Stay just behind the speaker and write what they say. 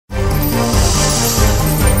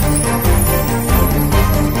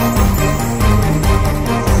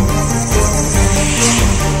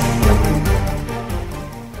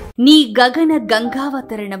నీ గగన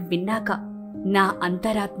గంగావతరణం విన్నాక నా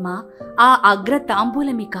అంతరాత్మ ఆ అగ్ర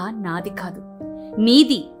తాంబూలమిక నాది కాదు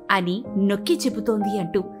నీది అని నొక్కి చెబుతోంది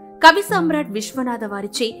అంటూ కవి సామ్రాట్ విశ్వనాథ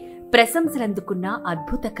వారిచే ప్రశంసలందుకున్న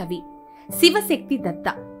అద్భుత కవి శివశక్తి దత్త.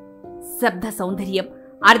 శబ్ద సౌందర్యం,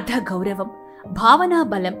 అర్ధ గౌరవం, భావనా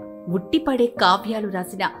బలం ఉట్టిపడే కావ్యాలు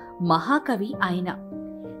రాసిన మహాకవి ఆయన.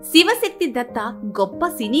 శివశక్తి దత్త గొప్ప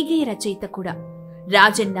సినీగేయ రచయిత కూడా.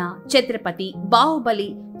 రాజన్న, ఛత్రపతి, బాహుబలి,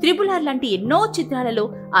 త్రిపులార్ లాంటి ఎన్నో చిత్రాలలో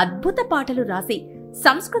అద్భుత పాటలు రాసి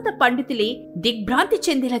సంస్కృత పండితులే దిగ్భ్రాంతి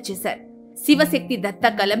చెందేలా చేశారు. శివశక్తి దత్త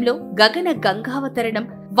కలంలో గగన గంగావతరణం,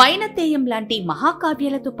 వైనతేయం లాంటి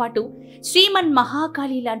మహాకావ్యాలతో పాటు శ్రీమన్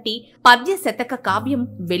మహాకాళి లాంటి పద్య శతక కావ్యం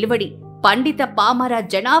వెలువడి పండిత పామర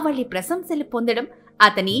జనావళి ప్రశంసలు పొందడం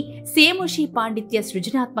అతని సేముషి పాండిత్య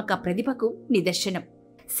సృజనాత్మక ప్రతిభకు నిదర్శనం.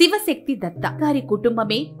 శివశక్తి దత్త గారి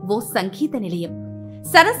కుటుంబమే ఓ సంగీత నిలయం,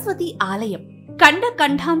 సరస్వతి ఆలయం. ఖండ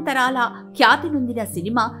ఖండాంతరాల ఖ్యాతి నొందిన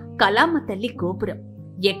సినిమా కళామ తల్లి గోపురం.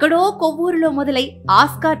 ఎక్కడో కొవ్వూరులో మొదలై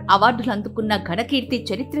ఆస్కార్ అవార్డులు అందుకున్న ఘనకీర్తి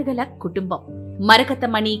చరిత్రగల కుటుంబం.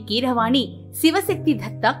 మరకతమణి కీరవాణి శివశక్తి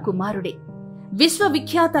దత్త కుమారుడే.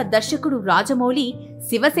 విశ్వవిఖ్యాత దర్శకుడు రాజమౌళి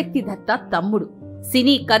శివశక్తి దత్త తమ్ముడు.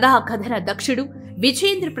 సినీ కథా కథన దక్షుడు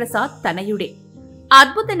విజయేంద్ర ప్రసాద్ తనయుడే.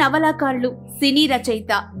 అద్భుత నవలాకారులు, సినీ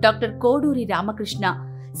రచయిత డాక్టర్ కోడూరి రామకృష్ణ,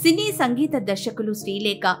 సినీ సంగీత దర్శకులు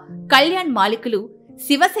శ్రీలేఖ, కళ్యాణ్ మాలికులు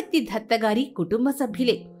శివశక్తి దత్త గారి కుటుంబ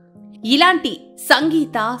సభ్యులే. ఇలాంటి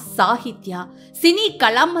సంగీత, సాహిత్య, సినీ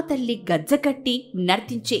కళామ్మ తల్లి గజ్జకట్టి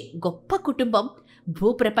నర్తించే గొప్ప కుటుంబం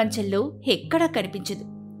భూప్రపంచంలో ఎక్కడా కనిపించదు.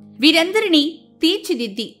 వీరందరినీ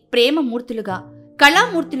తీర్చిదిద్ది ప్రేమమూర్తులుగా,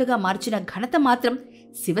 కళామూర్తులుగా మార్చిన ఘనత మాత్రం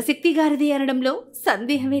శివశక్తి గారిదే అనడంలో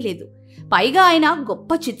సందేహమే లేదు. పైగా ఆయన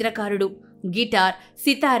గొప్ప చిత్రకారుడు. గిటార్,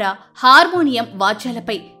 సితారా, హార్మోనియం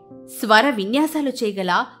వాద్యాలపై స్వర విన్యాసాలు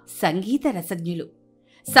చేయగల సంగీత రసజ్ఞులు.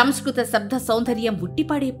 సంస్కృత శబ్ద సౌందర్యం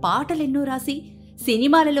ఉట్టిపడే పాటలెన్నో రాసి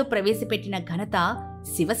సినిమాలలో ప్రవేశపెట్టిన ఘనత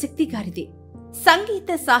శివశక్తి గారిదే. సంగీత,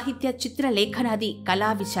 సాహిత్య, చిత్రలేఖనాది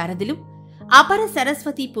కళా విశారదులు, అపర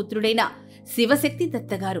సరస్వతి పుత్రుడైన శివశక్తి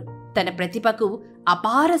దత్తగారు తన ప్రతిభకు,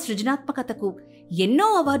 అపార సృజనాత్మకతకు ఎన్నో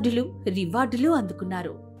అవార్డులు, రివార్డులు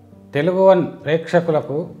అందుకున్నారు. TeluguOne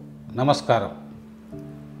ప్రేక్షకులకు నమస్కారం.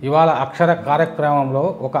 ఇవాళ అక్షర కార్యక్రమంలో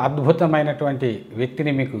ఒక అద్భుతమైనటువంటి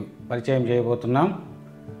వ్యక్తిని మీకు పరిచయం చేయబోతున్నాం.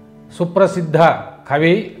 సుప్రసిద్ధ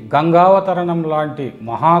కవి, గంగావతరణం లాంటి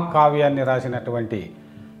మహాకావ్యాన్ని రాసినటువంటి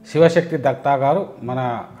శివశక్తి దత్తా గారు మన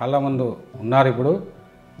కళ్ళ ముందు ఉన్నారు ఇప్పుడు.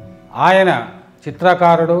 ఆయన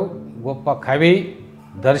చిత్రకారుడు, గొప్ప కవి,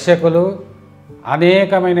 దర్శకులు,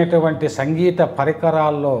 అనేకమైనటువంటి సంగీత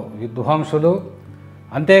పరికరాల్లో విద్వాంసులు,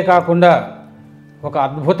 అంతేకాకుండా ఒక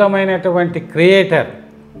అద్భుతమైనటువంటి క్రియేటర్.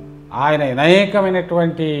 ఆయన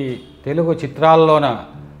అనేకమైనటువంటి తెలుగు చిత్రాల్లోన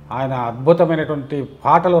ఆయన అద్భుతమైనటువంటి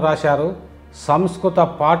పాటలు రాశారు. సంస్కృత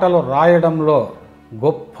పాటలు రాయడంలో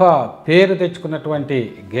గొప్ప పేరు తెచ్చుకున్నటువంటి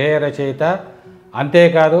గేయ రచయిత.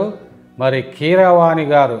 అంతేకాదు మరి కీరవాణి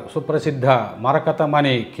గారు, సుప్రసిద్ధ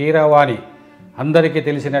మరకతమణి కీరవాణి, అందరికీ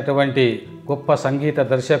తెలిసినటువంటి గొప్ప సంగీత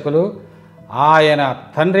దర్శకులు. ఆయన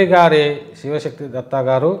తండ్రి గారే శివశక్తి దత్త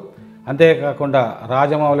గారు. అంతేకాకుండా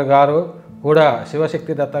రాజమౌళి గారు కూడా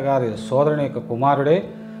శివశక్తి దత్త గారి సోదరుని యొక్క కుమారుడే.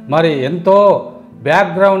 మరి ఎంతో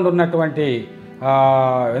బ్యాక్గ్రౌండ్ ఉన్నటువంటి,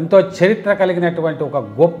 ఎంతో చరిత్ర కలిగినటువంటి ఒక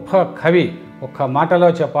గొప్ప కవి. ఒక్క మాటలో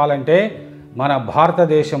చెప్పాలంటే మన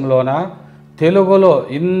భారతదేశంలోన తెలుగులో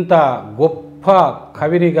ఇంత గొప్ప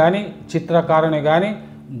కవిని కానీ, చిత్రకారుని కానీ,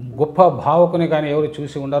 గొప్ప భావకుని కానీ ఎవరు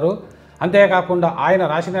చూసి ఉండరు. అంతేకాకుండా ఆయన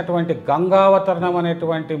రాసినటువంటి గంగావతరణం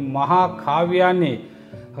అనేటువంటి మహాకావ్యాన్ని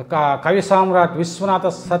కవి సామ్రాట్ విశ్వనాథ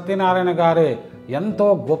సత్యనారాయణ గారే ఎంతో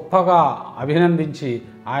గొప్పగా అభినందించి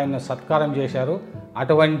ఆయన్ను సత్కారం చేశారు.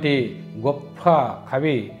 అటువంటి గొప్ప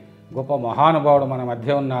కవి, గొప్ప మహానుభావుడు మన మధ్య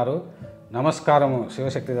ఉన్నారు. నమస్కారము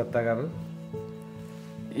శివశక్తి దత్త గారు.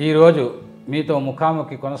 ఈరోజు మీతో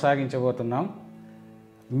ముఖాముఖి కొనసాగించబోతున్నాం.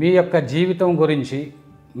 మీ యొక్క జీవితం గురించి,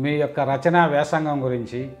 మీ యొక్క రచనా వ్యాసంగం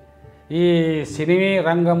గురించి, ఈ సినీ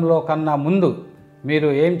రంగంలో కన్నా ముందు మీరు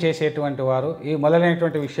ఏం చేసేటువంటి వారు, ఈ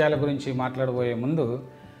మొదలైనటువంటి విషయాల గురించి మాట్లాడబోయే ముందు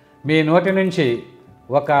మీ నోటి నుంచి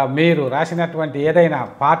మీరు రాసినటువంటి ఏదైనా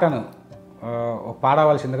పాటను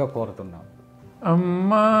పాడవలసిందిగా కోరుతున్నాం.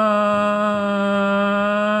 అమ్మా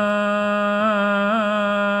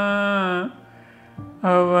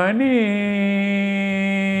అవని,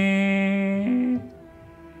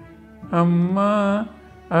 అమ్మా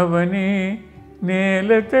అవని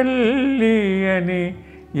నేల తల్లి అని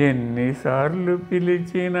ఎన్నిసార్లు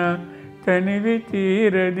పిలిచినా తనివి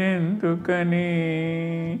తీరదెందుకని.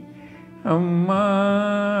 అమ్మా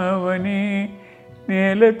అవని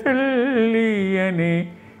నేల తల్లి అని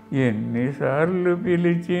ఎన్నిసార్లు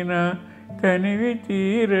పిలిచినా తనివి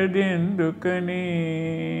తీరదెందుకని.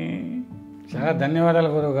 చాలా ధన్యవాదాలు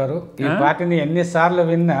గురువు గారు. ఈ పాటని ఎన్నిసార్లు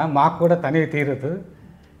విన్నా మాకు కూడా తనివి తీరదు.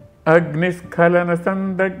 అగ్నిస్ఖలన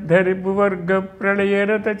సందగ్ధరిపువర్గ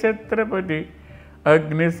ప్రళయరత ఛత్రపతి,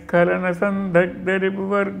 అగ్నిస్ఖలన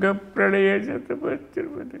సందగ్ధరిపువర్గ ప్రళయ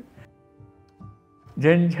ఛత్రపతి,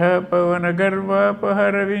 జంఝాపవన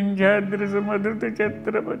గర్వాపహర వింధ్యాద్రిసుమధృత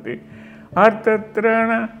ఛత్రపతి,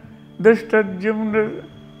 ఆర్తత్రాణ దుష్టద్యుమ్న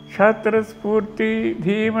ఛాత్రస్ఫూర్తి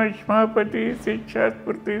భీమష్మాపతి,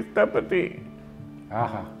 శిక్షాస్ఫూర్తి స్థపతి.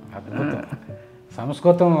 ఆహా, అద్భుతం.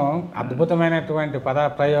 సంస్కృతం అద్భుతమైనటువంటి పద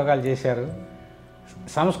ప్రయోగాలు చేశారు.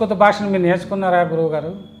 సంస్కృత భాషను మీరు నేర్చుకున్నారా గురువు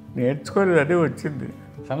గారు? నేర్చుకోలేదు, అదే వచ్చింది.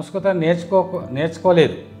 సంస్కృతం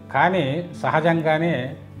నేర్చుకోలేదు, కానీ సహజంగానే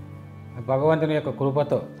భగవంతుని యొక్క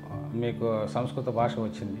కృపతో మీకు సంస్కృత భాష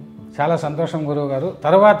వచ్చింది. చాలా సంతోషం గురువు గారు.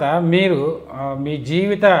 తర్వాత మీరు మీ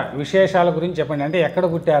జీవిత విశేషాల గురించి చెప్పండి. అంటే ఎక్కడ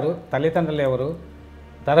పుట్టారు, తల్లిదండ్రులు ఎవరు,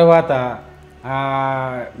 తర్వాత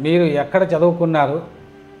మీరు ఎక్కడ చదువుకున్నారు,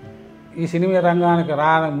 ఈ సినిమా రంగానికి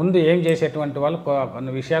ముందు ఏం చేసేటువంటి వాళ్ళు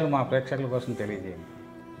కొన్ని విషయాలు మా ప్రేక్షకుల కోసం తెలియజేయండి.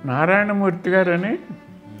 నారాయణమూర్తి గారు అని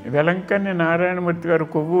వెలంకన్ని నారాయణమూర్తి గారు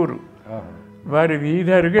కొవ్వూరు, వారి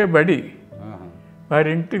వీధరుగే బడి,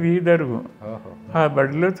 వారింటి వీధరుగు. ఆ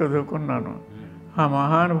బడిలో చదువుకున్నాను. ఆ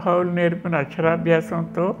మహానుభావులు నేర్పిన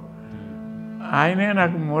అక్షరాభ్యాసంతో ఆయనే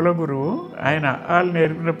నాకు మూల గురువు. ఆయన అక్కాలు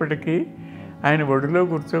నేర్పినప్పటికీ ఆయన ఒడిలో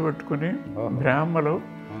కూర్చోబెట్టుకుని బ్రాహ్మలో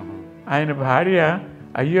ఆయన భార్య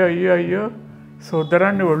అయ్యో అయ్యో అయ్యో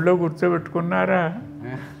సోదరాన్ని ఒళ్ళో కూర్చోబెట్టుకున్నారా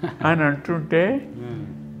అని అంటుంటే,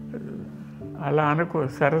 అలా అనుకో,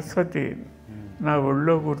 సరస్వతి నా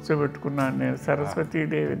ఒళ్ళో కూర్చోబెట్టుకున్నాను, నేను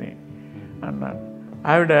సరస్వతీదేవిని అన్నాను.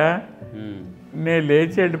 ఆవిడ నేను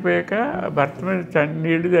లేచి వెళ్ళిపోయాక భర్త మీద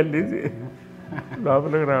నీళ్లు చల్లి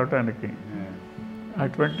లోపలికి రావటానికి.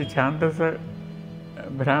 అటువంటి ఛాందస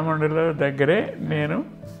బ్రాహ్మణుల దగ్గరే నేను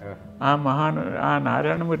ఆ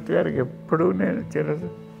నారాయణమూర్తి గారికి ఎప్పుడూ నేను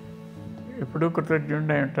ఎప్పుడూ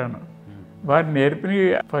కృతజ్ఞుడిని ఉంటాను. వారు నేర్పిన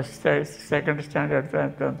ఫస్ట్ సెకండ్ స్టాండర్డ్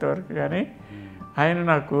అంతవరకు. కానీ ఆయన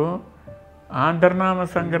నాకు ఆంధ్రనామ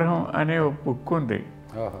సంగ్రహం అనే ఒక బుక్ ఉంది,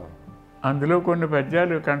 అందులో కొన్ని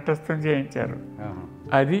పద్యాలు కంఠస్థం చేయించారు.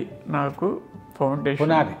 అది నాకు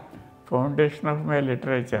ఫౌండేషన్ ఆఫ్ మై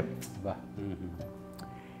లిటరేచర్.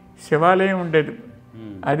 శివాలయం ఉండేది,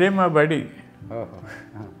 అదే మా బడి.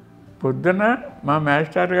 పొద్దున మా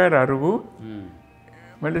మాస్టర్ గారు అరుగు,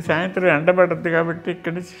 మళ్ళీ సాయంత్రం ఎండబడుతుంది కాబట్టి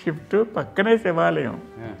ఇక్కడ షిఫ్ట్, పక్కనే శివాలయం,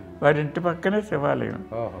 వారింటి పక్కనే శివాలయం.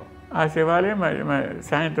 ఆ శివాలయం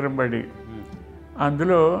సాయంత్రం బడి.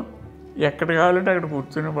 అందులో ఎక్కడ కావాలంటే అక్కడ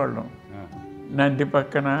కూర్చునే వాళ్ళం. నంది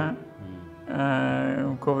పక్కన,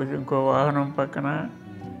 ఇంకో వాహనం పక్కన,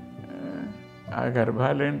 ఆ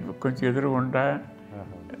గర్భాలయం కొంచెం ఎదురుగుండా,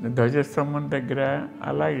 ధ్వజస్తంభం దగ్గర,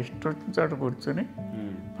 అలా ఇష్టం వచ్చిన చోట కూర్చుని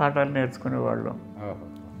పాఠాలు నేర్చుకునేవాళ్ళం.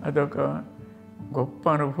 అదొక గొప్ప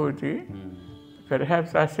అనుభూతి.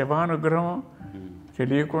 పెర్హాప్స్ ఆ శివానుగ్రహం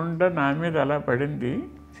తెలియకుండా నా మీద అలా పడింది.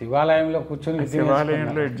 శివాలయంలో కూర్చొని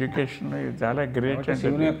శివాలయంలో ఎడ్యుకేషన్ చాలా గ్రేట్.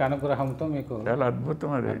 శివుని యొక్క అనుగ్రహంతో మీకు చాలా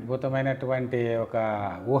అద్భుతం. అది అద్భుతమైనటువంటి ఒక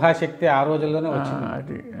ఊహాశక్తి ఆ రోజుల్లోనే వచ్చింది.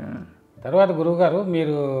 అది తర్వాత గురువుగారు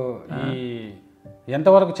మీరు ఈ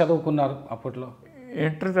ఎంతవరకు చదువుకున్నారు అప్పట్లో?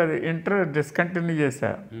 ఇంటర్ డిస్కంటిన్యూ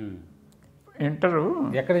చేశా. ఇంటరు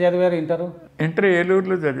ఎక్కడ చదివారు? ఇంటర్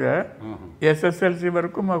ఏలూరులో చదివా. ఎస్ఎస్ఎల్సి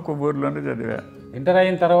వరకు మా కొవ్వూరులోనే చదివా. ఇంటర్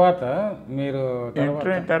అయిన తర్వాత మీరు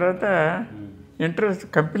ఇంటర్ అయిన తర్వాత ఇంటర్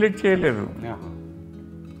కంప్లీట్ చేయలేదు.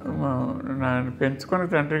 నన్ను పెంచుకున్న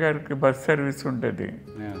తండ్రి గారికి బస్ సర్వీస్ ఉంటుంది,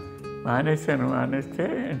 మానేస్తే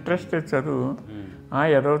ఇంట్రెస్ట్ చదువు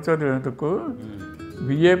ఏదో చదువు ఎందుకు,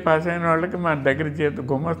 బిఏ పాస్ అయిన వాళ్ళకి మన దగ్గర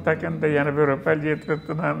గుమస్తా కింద 80 రూపాయలు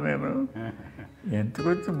చేతికిస్తున్నాను నేను, ఎందుకు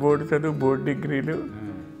వచ్చి బోర్డు చదువు, బోర్డు డిగ్రీలు,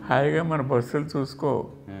 హాయిగా మన బస్సులు చూసుకో.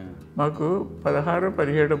 మాకు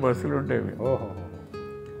 16-17 బస్సులు ఉండేవి.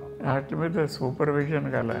 వాటి మీద సూపర్విజన్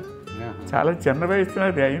గల, చాలా చిన్న వయసు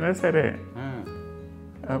అది అయినా సరే,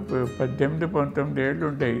 18-19 ఏళ్ళు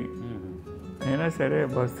ఉండేవి. అయినా సరే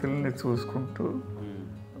బస్సులని చూసుకుంటూ,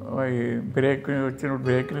 బ్రేక్ వచ్చినప్పుడు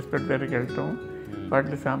బ్రేక్ ఇన్స్పెక్టర్ దగ్గరికి వెళ్ళటం,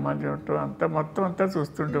 వాటిని సామాన్లు ఉండటం, అంతా మొత్తం అంతా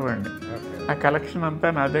చూస్తుండేవాడిని. ఆ కలెక్షన్ అంతా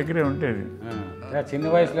నా దగ్గరే ఉండేది. చిన్న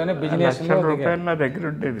వయసులోనే ₹1,00,000 నా దగ్గర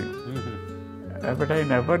ఉండేది. But I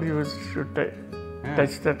never use to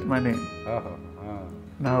touch that money.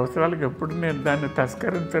 నా అవసరాలకు ఎప్పుడు నేను దాన్ని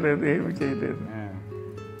తస్కరించలేదు, ఏమి చేయలేదు.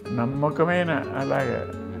 నమ్మకమైన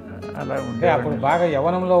అలా ఉండే. అప్పుడు బాగా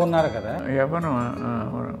యవ్వనంలో ఉన్నారు కదా? యవ్వనం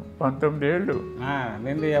 19 ఏళ్ళు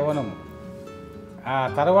నిండి యవ్వనం. ఆ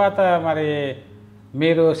తర్వాత మరి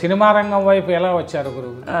మీరు సినిమా రంగం వైపు ఎలా వచ్చారు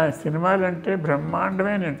గురువు? సినిమాలు అంటే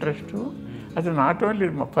బ్రహ్మాండమైన ఇంట్రెస్ట్. అసలు నాట్ ఓన్లీ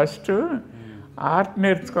ఫస్ట్ ఆర్ట్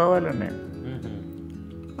నేర్చుకోవాలని,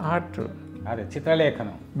 ఆర్ట్ అదే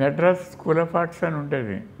చిత్రలేఖనం, మెడ్రాస్ స్కూల్ ఆఫ్ ఆర్ట్స్ అని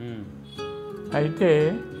ఉండేది. అయితే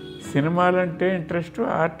సినిమాలంటే ఇంట్రెస్ట్,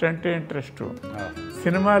 ఆర్ట్ అంటే ఇంట్రెస్ట్.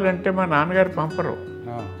 సినిమాలంటే మా నాన్నగారు పంపరు,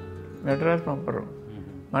 మెడ్రాస్ పంపరు.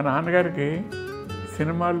 మా నాన్నగారికి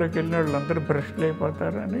సినిమాల్లోకి వెళ్ళిన వాళ్ళందరూ భ్రష్టులు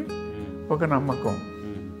అయిపోతారని ఒక నమ్మకం,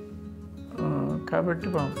 కాబట్టి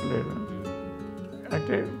పంపలేదు.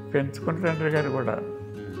 అంటే పెంచుకున్న తండ్రి గారు కూడా,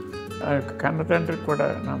 కన్న తండ్రికి కూడా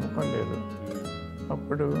నమ్మకం లేదు.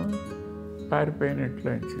 అప్పుడు పారిపోయిన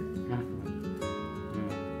ఇంట్లోంచి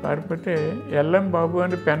పారిపోతే ఎల్ఎం బాబు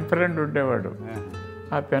అని పెన్ ఫ్రెండ్ ఉండేవాడు.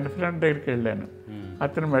 ఆ పెన్ ఫ్రెండ్ దగ్గరికి వెళ్ళాను.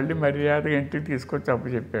 అతను మళ్ళీ మర్యాదగా ఇంటికి తీసుకొచ్చి అప్పు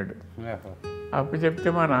చెప్పాడు. అప్పు చెప్తే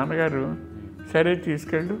మా నాన్నగారు సరే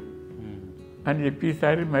తీసుకెళ్ళు అని చెప్పి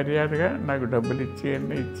ఈసారి మర్యాదగా నాకు డబ్బులు ఇచ్చి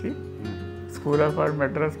అన్నీ ఇచ్చి school of art,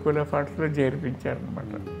 Madras school of ఆర్ట్స్లో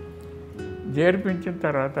చేర్పించారనమాట. చేర్పించిన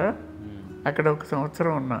తర్వాత అక్కడ ఒక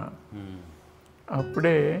సంవత్సరం ఉన్నా.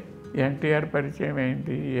 అప్పుడే ఎన్టీఆర్ పరిచయం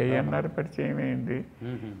అయింది, ఏఎన్ఆర్ పరిచయం అయింది.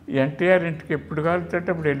 ఎన్టీఆర్ ఇంటికి ఎప్పుడు కాలుతుంటే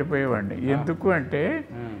అప్పుడు వెళ్ళిపోయేవాడిని. ఎందుకు అంటే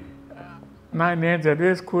నేను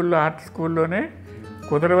చదివే స్కూల్లో, ఆర్ట్ స్కూల్లోనే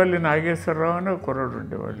కుదరవల్లి నాగేశ్వరరావు అని ఒక కుర్రోడు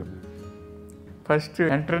ఉండేవాడు. ఫస్ట్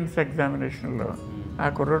ఎంట్రన్స్ ఎగ్జామినేషన్లో ఆ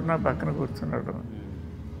కుర్రోడు నా పక్కన కూర్చున్నాడు.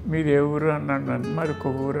 మీది ఏ ఊరు అన్నాడు. నన్ను మాది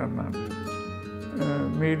కొవ్వూరు అన్నాను.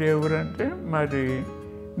 మీది ఏ ఊరు అంటే మాది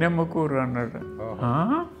నెమ్మకూరు అన్నాడు.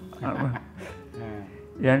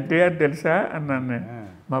 ఎన్టీఆర్ తెలుసా అన్నాను నేను.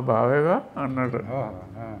 మా బావేగా అన్నాడు.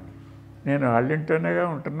 నేను వాళ్ళింటోనేగా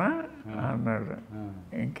ఉంటున్నా అన్నాడు.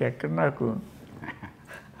 ఇంకెక్కడ నాకు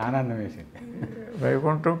ఆనందం వేసింది.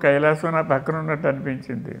 వైకుంఠం కైలాసం నా పక్కన ఉన్నట్టు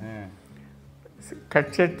అనిపించింది. కట్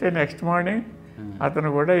చేస్తే నెక్స్ట్ మార్నింగ్ అతను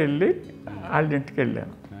కూడా వెళ్ళి వాళ్ళ ఇంటికి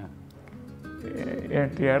వెళ్ళాను.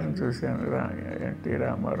 ఎన్టీఆర్ని చూశాను, ఎన్టీ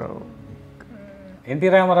రామారావు. ఎన్టీ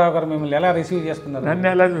రామారావు గారు మిమ్మల్ని ఎలా రిసీవ్ చేసుకున్నారు? నన్ను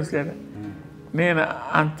ఎలా చూశాడు. నేను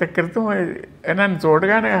అంత క్రితం నన్ను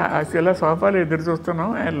చూడగానే ఇలా సోఫాలో ఎదురు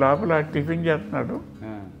చూస్తున్నాం. ఆయన లోపల టిఫిన్ చేస్తున్నాడు.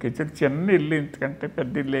 కిచెన్ చిన్న ఇల్లు, ఇంతకంటే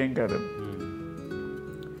పెద్ద ఇల్లు ఏం కాదు,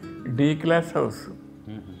 డి క్లాస్ హౌస్.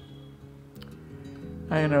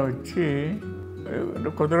 ఆయన వచ్చి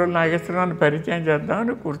కుదరలు నాగేశ్వరరావుని పరిచయం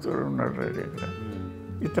చేద్దామని కూర్చొని ఉన్నాడు ఇక్కడ.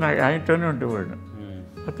 ఇతను ఆయనతోనే ఉండేవాడు.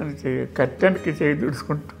 అతను కట్టెన్కి చేయి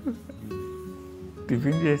దుడుచుకుంటూ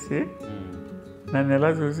టిఫిన్ చేసి నన్ను ఎలా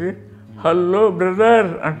చూసి హలో బ్రదర్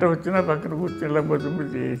అంటే వచ్చిన పక్కన కూర్చొని ఇలా బొద్దుంపు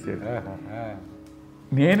చేసాడు.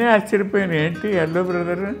 నేనే ఆశ్చర్యపోయాను, ఏంటి హలో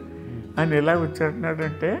బ్రదర్ అని ఇలా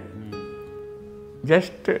వచ్చేస్తున్నాడంటే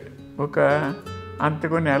జస్ట్ ఒక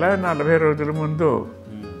అంతకు నెల 40 రోజుల ముందు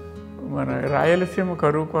మన రాయలసీమ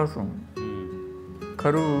కరువు కోసం,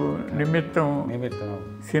 కరువు నిమిత్తం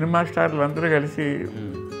సినిమా స్టార్లు అందరూ కలిసి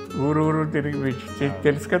ఊరు తిరిగి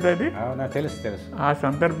తెలుసు కదా అది. తెలుసు. ఆ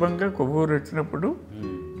సందర్భంగా కొవ్వూరు వచ్చినప్పుడు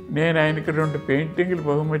నేను ఆయనకి 2 పెయింటింగ్లు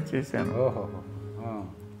బహుమతి చేశాను.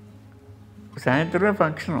 సాయంత్రమే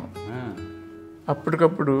ఫంక్షను.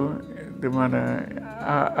 అప్పటికప్పుడు మన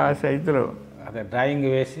ఆ సైజులో డ్రాయింగ్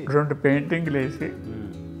వేసి 2 పెయింటింగ్లు వేసి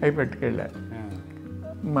అవి పట్టుకెళ్ళా.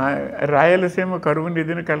 మా రాయలసీమ కరువు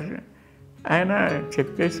నిధిని కలిసి ఆయన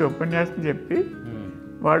చెప్పేసి ఉపన్యాసం చెప్పి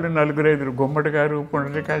వాళ్ళు 4-5 గుమ్మడి గారు,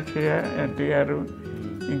 పుండరీకాక్షయ్య, ఎన్టీఆర్,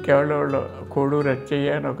 ఇంకెవళ్ళో కోడూరు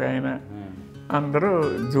రచ్చయ్య అని ఒక ఆయన, అందరూ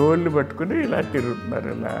జోళ్ళు పట్టుకుని ఇలా తిరుగుతున్నారు.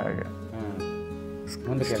 ఇలాగా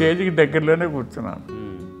స్టేజ్కి దగ్గరలోనే కూర్చున్నాను.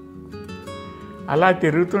 అలా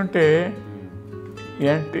తిరుగుతుంటే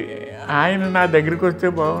ఏంటి ఆయన నా దగ్గరికి వస్తే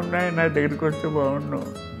బాగుండు, ఆయన నా దగ్గరికి వస్తే బాగుండు.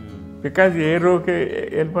 బికాజ్ ఏ రోకే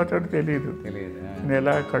వెళ్ళిపోతాడో తెలియదు. నేను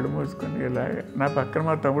ఇలా కళ్ళు మూసుకొని ఇలాగ, నా పక్కన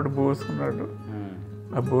మా తమ్ముడు బోసుకున్నాడు.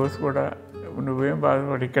 ఆ బోస్ కూడా నువ్వేం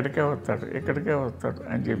బాధపడు, ఇక్కడికే వస్తాడు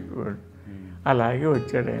అని చెప్పేవాడు. అలాగే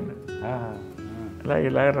వచ్చాడు ఆయన.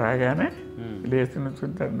 ఇలా రాగానే లేచి నుంచి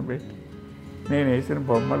తను పెట్టి నేను వేసిన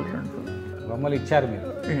బొమ్మలు 2 బొమ్మలు ఇచ్చారు మీరు.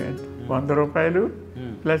 100 రూపాయలు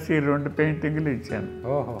ప్లస్ ఈ 2 పెయింటింగ్లు ఇచ్చాను.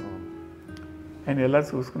 ఆయన ఎలా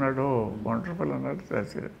చూసుకున్నాడో వండర్ఫుల్ అన్నాడు.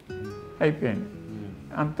 రాశారు. అయిపోయింది.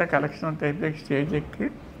 అంతా కలెక్షన్ అంతా అయిపోయి స్టేజ్ ఎక్కి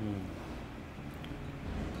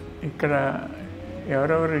ఇక్కడ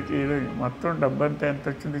ఎవరెవరు మొత్తం డబ్బంతా ఎంత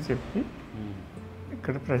వచ్చిందో చెప్పి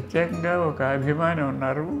ఇక్కడ ప్రత్యేకంగా ఒక అభిమాని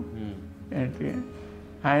ఉన్నారు. ఏంటి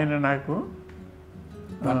ఆయన నాకు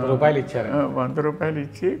 100 రూపాయలు ఇచ్చారు. 100 రూపాయలు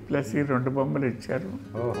ఇచ్చి ప్లస్ ఈ 2 బొమ్మలు ఇచ్చారు.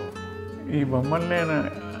 ఈ బొమ్మలు నేను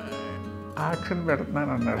ఆక్షన్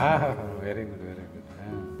పెడుతున్నాను అన్నాడు. Very good, very good.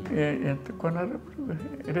 ఎంత కొన్నారు ఇప్పుడు?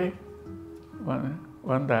 రే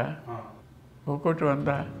 100 ఒకటి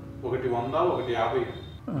 100, ఒకటి 100, ఒకటి 50.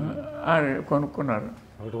 కొనుక్కున్నారు.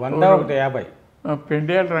 ఒకటి 100, ఒకటి 50.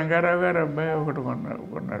 పెండియాల రంగారావు గారు అబ్బాయి ఒకటి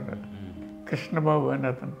కొన్నాడు, కృష్ణబాబు అని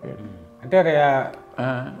అతని పేరు. అంటే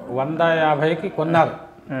 150కి కొన్నారు,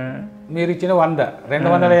 మీరు ఇచ్చిన 100,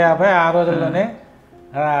 250 ఆ రోజుల్లోనే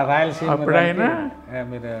రాయలసీమ. అప్పుడు ఆయన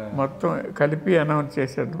మొత్తం కలిపి అనౌన్స్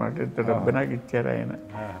చేశాడు అనమాట, ఇంత డబ్బు నాకు ఇచ్చారు ఆయన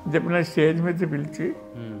చెప్పిన. స్టేజ్ మీద పిలిచి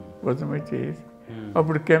భుజం చేసి,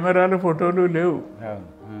 అప్పుడు కెమెరాలు ఫోటోలు లేవు,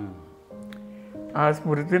 ఆ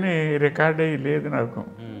స్మృతిని రికార్డ్ అయ్యి లేదు నాకు,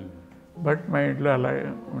 బట్ మా ఇంట్లో అలా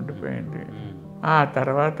ఉండిపోయింది. ఆ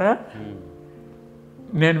తర్వాత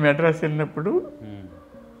నేను మెడ్రాస్ వెళ్ళినప్పుడు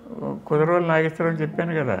కుదరవల్లి నాగేశ్వరం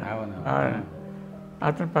చెప్పాను కదా,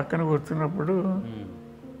 అతను పక్కన కూర్చున్నప్పుడు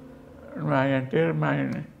అంటే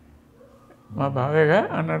మా బావేగా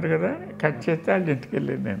అన్నాడు కదా, కట్ చేస్తే వాళ్ళ ఇంటికి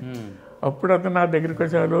వెళ్ళాను నేను. అప్పుడు అతను నా దగ్గరికి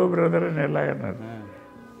వచ్చి హలో బ్రదర్ అని ఎలాగన్నాడు.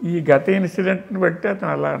 ఈ గత ఇన్సిడెంట్ని బట్టి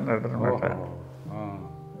అతను అలా అన్నాడు అనమాట.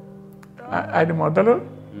 అది మొదలు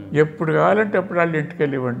ఎప్పుడు కావాలంటే అప్పుడు వాళ్ళ ఇంటికి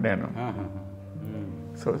వెళ్ళివ్వండి నేను,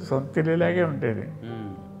 సొంత ఇల్లులాగే ఉండేది.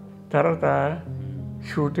 తర్వాత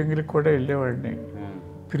షూటింగ్లకు కూడా వెళ్ళేవాడిని,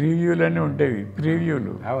 ప్రీవ్యూలు అని ఉండేవి,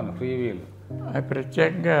 ప్రీవ్యూలు అవి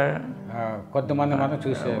ప్రత్యేకంగా కొంతమంది మనం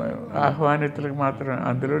చూసే ఆహ్వానితులకు మాత్రం,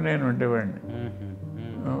 అందులో నేను ఉండేవాడిని.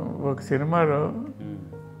 ఒక సినిమాలో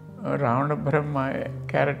రావణ బ్రహ్మ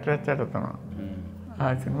క్యారెక్టర్ చదువుతాను, ఆ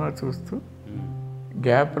సినిమా చూస్తూ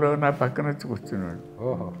గ్యాప్లో నా పక్కన వచ్చి కూర్చున్నాడు.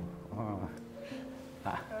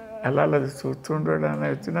 అలా అలా చూస్తుండడు అని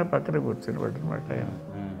వచ్చి నా పక్కన కూర్చునివాడు అనమాట. ఆయన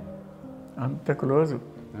అంత క్లోజు.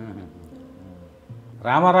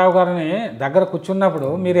 రామారావు గారిని దగ్గర కూర్చున్నప్పుడు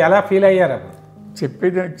మీరు ఎలా ఫీల్ అయ్యారు?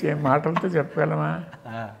 చెప్పేది మాటలతో చెప్పగలమా?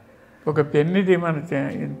 ఒక పెన్నిది మన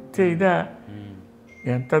ఎంత ఇదా,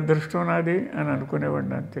 ఎంత అదృష్టం నాది అని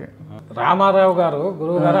అనుకునేవాడిని అంతే. రామారావు గారు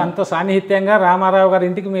గురువు గారు అంత సాన్నిహిత్యంగా రామారావు గారి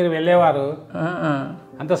ఇంటికి మీరు వెళ్ళేవారు,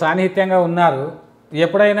 అంత సాన్నిహిత్యంగా ఉన్నారు.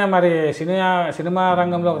 ఎప్పుడైనా మరి సినిమా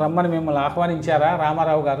రంగంలో రమ్మని మిమ్మల్ని ఆహ్వానించారా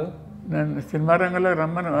రామారావు గారు? నన్ను సినిమా రంగంలో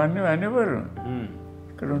రమ్మని అనేవారు.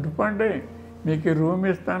 ఇక్కడ ఉండిపోండి, మీకు రూమ్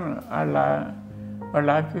ఇస్తాను, వాళ్ళ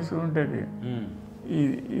ఆఫీసు ఉంటుంది,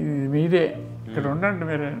 ఇది మీదే, ఇక్కడ ఉండండి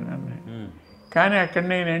మీరు నన్ను. కానీ అక్కడ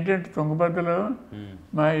నేను ఏంటంటే తుంగభద్రలో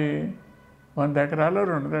మా 100 ఎకరాలు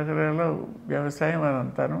 2 ఎకరాలు వ్యవసాయం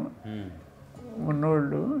అదంతాను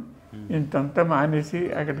ఉన్నోళ్ళు ఇంతంతా మానేసి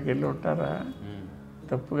అక్కడికి వెళ్ళి ఉంటారా?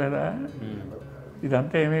 తప్పు కదా,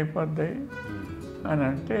 ఇదంతా ఏమైపోద్ది అని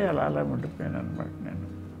అంటే అలా అలా ఉండిపోయాను అనమాట నేను.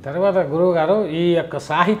 తర్వాత గురువు గారు ఈ యొక్క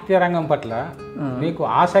సాహిత్య రంగం పట్ల మీకు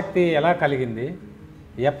ఆసక్తి ఎలా కలిగింది?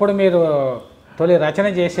 ఎప్పుడు మీరు తొలి రచన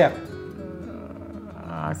చేశారు?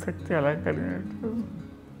 ఆసక్తి ఎలా కలిగినట్టు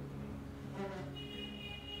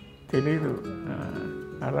తెలీదు,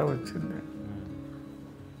 అలా వచ్చింది.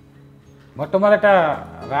 మొట్టమొదట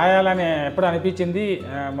రాయాలని ఎప్పుడు అనిపించింది?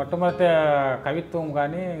 మొట్టమొదట కవిత్వం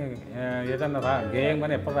కానీ ఏదన్నా గేయం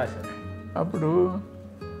కానీ ఎప్పుడు రాశారు? అప్పుడు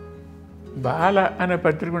బాల అనే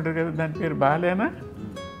పత్రిక ఉంటుంది కదా, దాని పేరు బాలేనా,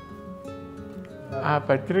 ఆ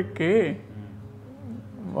పత్రికకి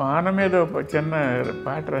వాన మీద ఒక చిన్న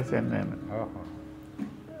పాట రాశాను నేను,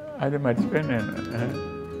 అది మర్చిపోయాను నేను.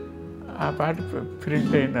 ఆ పాట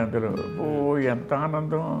ప్రింట్ అయింది అందులో. ఓ ఎంత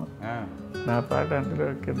ఆనందం, నా పాట అందులో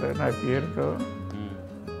కింద నా పేరుతో.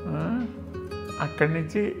 అక్కడి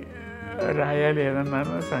నుంచి రాయాలి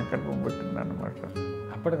ఏదన్నాను సంకల్పం పుట్టింది అనమాట.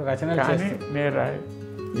 అప్పటికి రచన కానీ నేను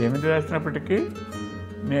ఏమిటి రాసినప్పటికీ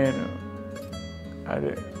నేను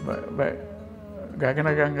అదే గగన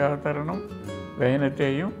గంగావతరణం,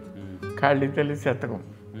 వైనతేయం, కాళితల్లి శతకం.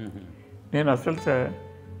 నేను అసలు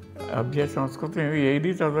సంస్కృతం ఏది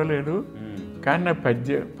చదవలేదు, కానీ నా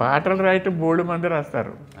పాటలు రాయటం బోల్డ్ మంది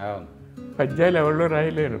రాస్తారు, పద్యాలు ఎవరో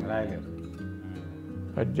రాయలేరు.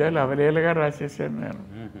 పద్యాలు అవలీలగా రాసేసాను నేను.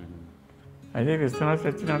 అదే విశ్వనాథ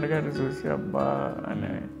సత్యనారాయణ గారు చూసి అబ్బా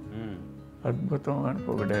అని అద్భుతం అని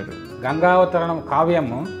పొగిడారు. గంగావతరణం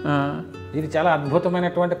కావ్యము, ఇది చాలా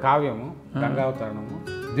అద్భుతమైనటువంటి కావ్యము. గంగావతరణము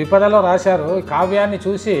ద్విపదలో రాశారు. ఈ కావ్యాన్ని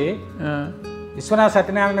చూసి విశ్వనాథ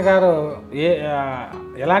సత్యనారాయణ గారు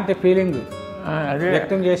ఎలాంటి ఫీలింగ్ అదే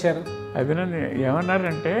వ్యక్తం చేశారు? అభినందన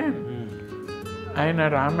ఏమన్నారంటే, ఆయన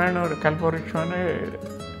రామాయణం కల్పవృక్షం అని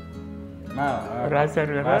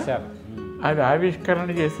రాశారు కదా, అది ఆవిష్కరణ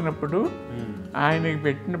చేసినప్పుడు ఆయనకి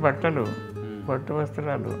పెట్టిన బట్టలు, పట్టు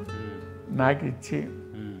వస్త్రాలు నాకు ఇచ్చి,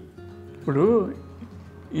 ఇప్పుడు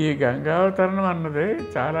ఈ గంగావతరణం అన్నది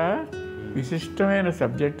చాలా విశిష్టమైన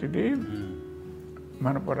సబ్జెక్ట్. ఇది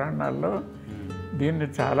మన పురాణాల్లో దీన్ని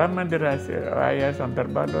చాలామంది రాశారు, ఆయా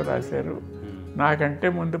సందర్భాల్లో రాశారు. నాకంటే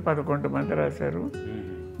ముందు 11 మంది రాశారు.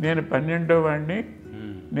 నేను 12వ వాడిని.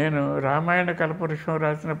 నేను రామాయణ కల్పవృక్షం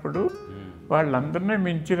రాసినప్పుడు వాళ్ళందరినీ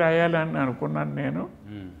మించి రాయాలని అనుకున్నాను నేను.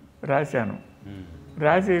 రాశాను.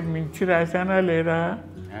 రాసి మించి రాశానా లేదా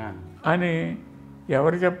అని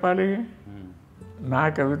ఎవరు చెప్పాలి? నా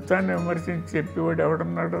కవిత్వాన్ని విమర్శించి చెప్పేవాడు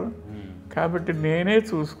ఎవడున్నాడు? కాబట్టి నేనే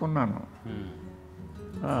చూసుకున్నాను.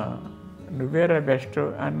 నువ్వేరా బెస్ట్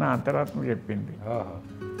అని నా అంతరాత్మ చెప్పింది.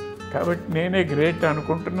 కాబట్టి నేనే గ్రేట్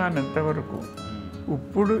అనుకుంటున్నాను ఇంతవరకు.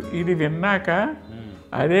 ఇప్పుడు ఇది విన్నాక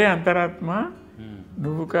అదే అంతరాత్మ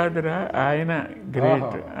నువ్వు కాదురా ఆయన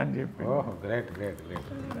గ్రేట్ అని చెప్పి. Great great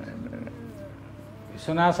great.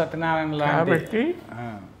 Viswanatha Satyanarayana కాబట్టి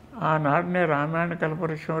ఆనాడు నేను రామాయణ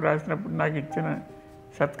కల్పవృక్షం రాసినప్పుడు నాకు ఇచ్చిన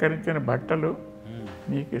సత్కరించిన బట్టలు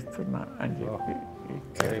నీకు ఇస్తున్నా అని చెప్పి.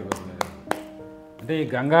 అంటే ఈ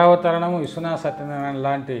గంగావతరణము విశ్వనాథ సత్యనారాయణ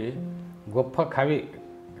లాంటి గొప్ప కవి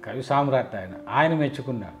సామ్రాట్ ఆయన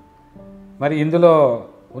మెచ్చుకున్నారు. మరి ఇందులో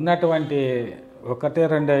ఉన్నటువంటి ఒకటే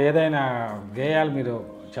రెండు ఏదైనా గేయాలు మీరు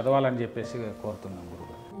చదవాలని చెప్పేసి కోరుతున్నాం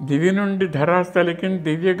గురుగారు. దివి నుండి ధరాస్థలికిన్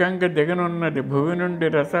దివ్యగంగ దిగనున్నది, భువి నుండి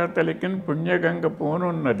రసాతలికిన్ పుణ్యగంగ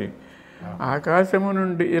పోనున్నది, ఆకాశము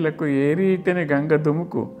నుండి ఇలకు ఏ రీతిని గంగ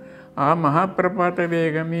దుముకు, ఆ మహాప్రపాత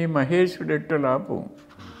వేగమీ మహేశుడెట్టులాపు,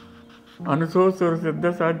 అనుసోసురు సిద్ధ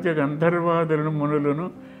సాధ్య గంధర్వాదులను మునులను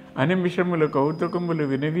అనిమిషములు కౌతుకములు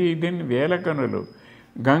వినవీధిన్ వేలకనులు,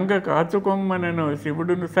 గంగ కాచుకొమ్మనెను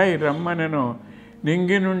శివుడును సై రమ్మనెను,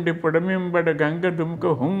 నింగి నుండి పుడమింబడ గంగ దుముక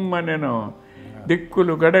హుమ్మనెను,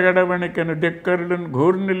 దిక్కులు గడగడ వణికెను దిక్కరులను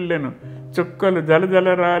ఘూర్నిల్లెను, చుక్కలు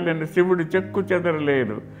జలజలరాలెను శివుడు చెక్కు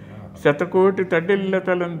చెదరలేదు, శతకోటి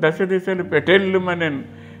తటిల్లతలను దశ దిశలు పెటెల్లుమనెన్,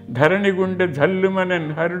 ధరణి గుండె జల్లుమనెన్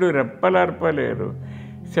హరుడు రెప్పలార్పలేదు,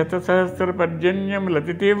 శతసహస్ర పర్జన్యములు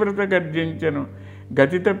అతి తీవ్రత గర్జించెను,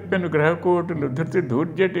 గతి తప్పెను గ్రహకోటులు ధృతి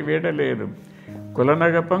దూర్జటి వీడలేదు,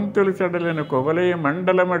 కులనగ పంక్తులు సడలెను కొవలయ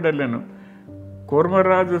మండలమడలెను,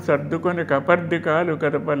 కూర్మరాజు సర్దుకొని కపర్దికాలు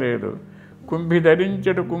కదపలేదు, కుంభి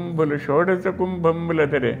ధరించడు కుంభులు షోడశ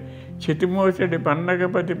కుంభమ్ములదరే, చితిమోసడి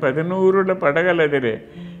పన్నగపతి 11 పడగలదరే,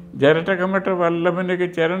 జరటకమట వల్లభనికి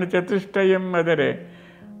చరణ చతుష్టయం అదరే,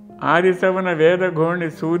 ఆదిశవన వేదఘోణి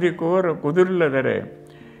సూది కోర కుదుర్లదరే,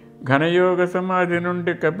 ఘనయోగ సమాధి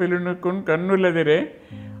నుండి కపిలును కన్నులదిరే,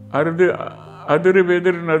 అదురు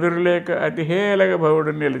బెదురు నదురులేక అతిహేళగ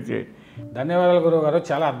భవుడు నిలిచే. ధన్యవాదాలు గురువుగారు,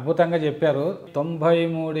 చాలా అద్భుతంగా చెప్పారు.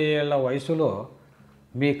 93 ఏళ్ల వయసులో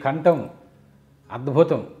మీ కంఠం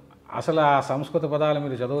అద్భుతం. అసలు ఆ సంస్కృత పదాలు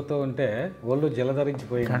మీరు చదువుతూ ఉంటే ఒళ్ళు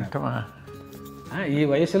జలధరించిపోయింది. ఈ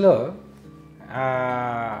వయసులో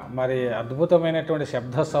మరి అద్భుతమైనటువంటి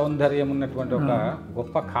శబ్ద సౌందర్యం ఉన్నటువంటి ఒక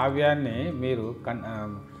గొప్ప కావ్యాన్ని మీరు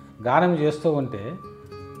గానం చేస్తూ ఉంటే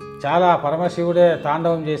చాలా పరమశివుడే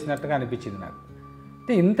తాండవం చేసినట్టుగా అనిపించింది నాకు.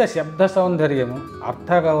 అంటే ఇంత శబ్ద సౌందర్యము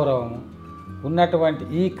అర్థగౌరవము ఉన్నటువంటి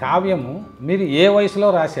ఈ కావ్యము మీరు ఏ వయసులో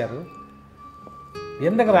రాశారు?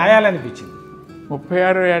 ఎందుకు రాయాలనిపించింది?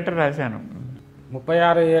 36 ఏట రాశాను.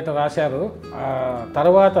 36 ఏట రాశారు.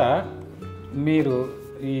 తర్వాత మీరు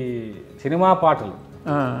ఈ సినిమా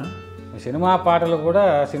పాటలు కూడా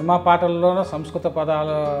సినిమా పాటల్లోనూ సంస్కృత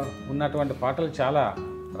పదాలు ఉన్నటువంటి పాటలు చాలా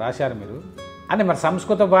రాశారు మీరు. అని మరి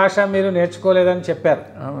సంస్కృత భాష మీరు నేర్చుకోలేదని చెప్పారు.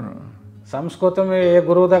 అవును, సంస్కృతం ఏ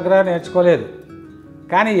గురువు దగ్గర నేర్చుకోలేదు,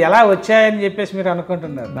 కానీ ఎలా వచ్చాయని చెప్పేసి మీరు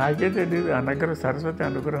అనుకుంటున్నారు? నాకే తెలియదు. అనుగ్రహం, సరస్వతి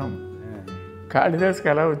అనుగ్రహం. కాళిదాస్కి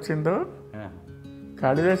ఎలా వచ్చిందో,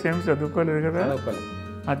 కాళిదాస్ ఏమి చదువుకోలేదు కదా,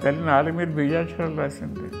 ఆ తల్లి 4 మీద బీజాక్షరాలు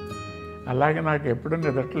రాసింది. అలాగే నాకు ఎప్పుడు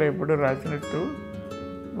నిదట్లో ఎప్పుడు రాసినట్టు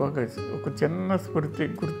ఒక చిన్న స్ఫూర్తి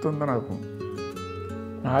గుర్తుంది నాకు.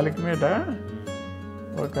 4 మీద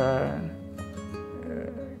ఒక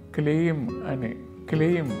క్లీమ్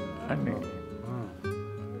అని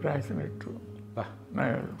రాసినట్టు నా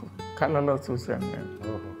కళలో చూశాను నేను.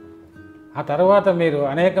 ఆ తర్వాత మీరు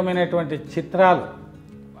అనేకమైనటువంటి చిత్రాలు,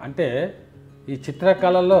 అంటే ఈ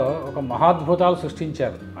చిత్రకళలో ఒక మహాద్భుతాలు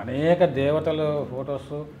సృష్టించారు. అనేక దేవతల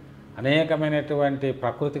ఫొటోస్, అనేకమైనటువంటి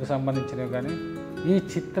ప్రకృతికి సంబంధించినవి. కానీ ఈ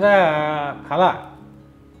చిత్ర కళ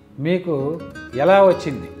మీకు ఎలా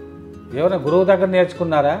వచ్చింది? ఎవరైనా గురువు దగ్గర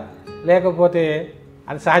నేర్చుకున్నారా, లేకపోతే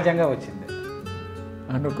అది సహజంగా వచ్చింది?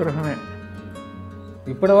 అనుగ్రహమే.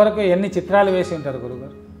 ఇప్పటి వరకు ఎన్ని చిత్రాలు వేసి ఉంటారు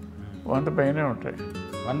గురువుగారు? 100 పైనే ఉంటాయి.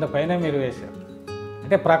 100 పైన మీరు వేశారు.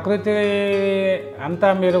 అంటే ప్రకృతి అంతా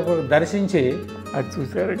మీరు దర్శించి అది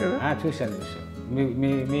చూశారు కదా? చూశాను.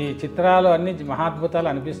 మీ చిత్రాలు అన్ని మహాద్భుతాలు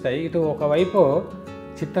అనిపిస్తాయి. ఇటు ఒకవైపు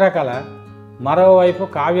చిత్రకళ, మరోవైపు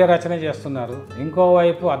కావ్య రచన చేస్తున్నారు,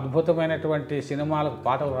 ఇంకోవైపు అద్భుతమైనటువంటి సినిమాలకు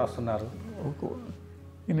పాటలు రాస్తున్నారు,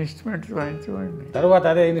 ఇన్స్ట్రుమెంట్స్ వాయించేవాడిని. తర్వాత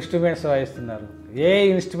అదే ఇన్స్ట్రుమెంట్స్ వాయిస్తున్నారు. ఏ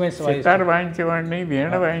ఇన్స్ట్రుమెంట్స్? గిటార్ వాయించేవాడిని,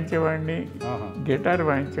 వీణ వాయించేవాడిని, గిటార్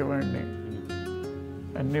వాయించేవాడిని.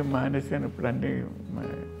 అన్నీ మానేసాను. ఇప్పుడు అన్నీ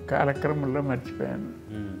కాలక్రమంలో మర్చిపోయాను.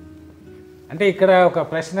 అంటే ఇక్కడ ఒక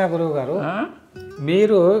ప్రశ్న గురువు గారు,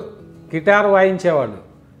 మీరు గిటార్ వాయించేవాళ్ళు,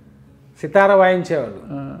 సితార వాయించేవాళ్ళు,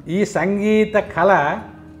 ఈ సంగీత కళ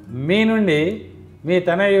మీ నుండి మీ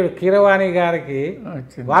తనయుడు కీరవాణి గారికి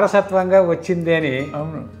వారసత్వంగా వచ్చింది అని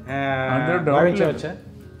భావించవచ్చా?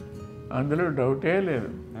 అందులో డౌటే లేదు.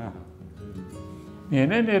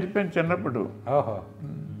 నేనే నేర్పాను చిన్నప్పుడు. ఓహో,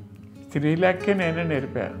 స్త్రీలకే నేనే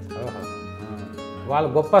నేర్పాను. ఓహో, వాళ్ళు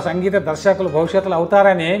గొప్ప సంగీత దర్శకులు భవిష్యత్తులో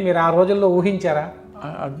అవుతారని మీరు ఆ రోజుల్లో ఊహించారా?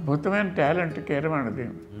 అద్భుతమైన టాలెంట్ కీరవాణిది.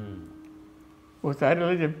 ఒకసారి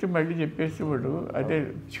ఇలా చెప్తే మళ్ళీ చెప్పేసేవాడు, అదే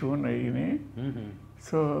ట్యూన్ అయ్యి.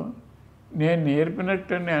 సో నేను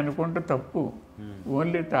నేర్పినట్టు నేను అనుకుంటే తప్పు,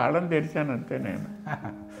 ఓన్లీ తాళం తెరిచాను అంతే నేను.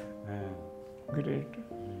 గ్రేట్.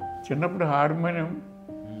 చిన్నప్పుడు హార్మోనియం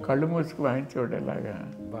కళ్ళు మూసుకు వాయించేవాడు ఇలాగా.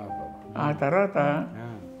 ఆ తర్వాత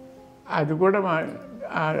అది కూడా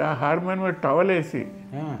ఆ హార్మోనియం టవల్ వేసి,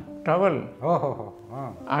 టవల్,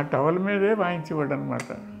 ఆ టవల్ మీదే వాయించేవాడు అనమాట.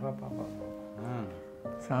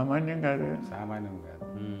 సామాన్యం కాదు.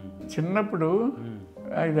 చిన్నప్పుడు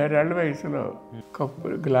 5-6 ఏళ్ల వయసులో కప్పు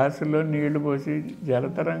గ్లాసుల్లో నీళ్లు పోసి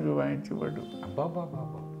జలతరంగు వాయించేవాడు.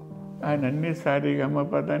 ఆయన అన్ని సారీగమ్మ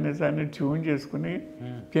పదాన్ని సార్ని ట్యూన్ చేసుకుని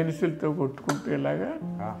పెన్సిల్తో కొట్టుకుంటూ ఇలాగా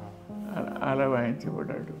అలా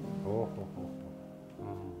వాయించబడ్డాడు.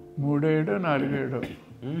 3 ఏడో 4 ఏడో.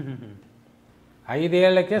 5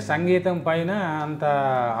 ఏళ్లకే సంగీతం పైన అంత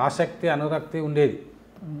ఆసక్తి అనురక్తి ఉండేది.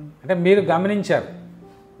 అంటే మీరు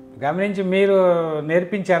గమనించి మీరు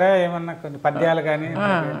నేర్పించారా ఏమన్నా కొన్ని పద్యాలు కానీ?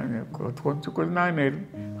 కొంచెం నాకు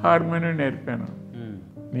హార్మోనియం నేర్పాను.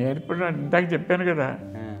 నేర్పడం ఇందాక చెప్పాను కదా,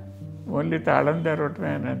 ఓన్లీ తాళం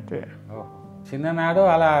తెరవటమే అంతే. చిన్ననాడు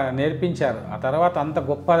అలా నేర్పించారు. ఆ తర్వాత అంత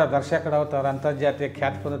గొప్ప దర్శకుడు అవుతారు, అంతర్జాతీయ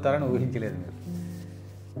ఖ్యాతి పొందుతారని ఊహించలేదు మీరు.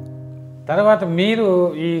 తర్వాత మీరు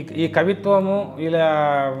ఈ కవిత్వము ఇలా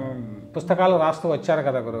పుస్తకాలు రాస్తూ వచ్చారు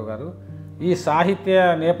కదా గురువు గారు. ఈ సాహిత్య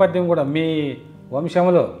నేపథ్యం కూడా మీ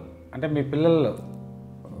వంశంలో అంటే మీ పిల్లల్లో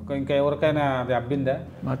ఇంకా ఎవరికైనా అది అబ్బిందా?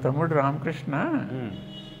 మా తమ్ముడు రామకృష్ణ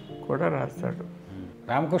కూడా రాస్తాడు.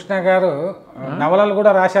 రామకృష్ణ గారు నవలలు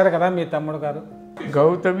కూడా రాశారు కదా మీ తమ్ముడు గారు.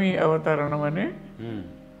 గౌతమి అవతరణం అని,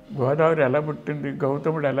 గోదావరి ఎలా పుట్టింది,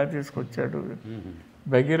 గౌతముడు ఎలా తీసుకొచ్చాడు,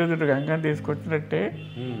 భగీరథుడు గంగని తీసుకొచ్చినట్టే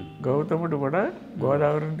గౌతముడు కూడా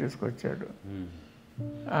గోదావరిని తీసుకొచ్చాడు.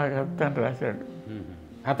 ఆ కవితను రాశాడు.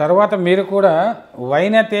 ఆ తర్వాత మీరు కూడా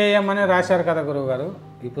వైనతేయం అని రాశారు కదా గురువుగారు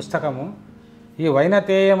ఈ పుస్తకము. ఈ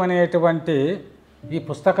వైనతేయం అనేటువంటి ఈ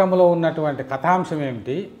పుస్తకంలో ఉన్నటువంటి కథాంశం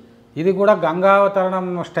ఏమిటి? ఇది కూడా గంగావతరణం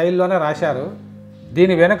స్టైల్లోనే రాశారు.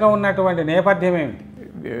 దీని వెనుక ఉన్నటువంటి నేపథ్యం ఏమిటి?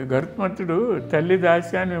 గరుత్మంతుడు తల్లి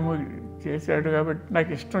దాస్యాన్ని చేశాడు కాబట్టి నాకు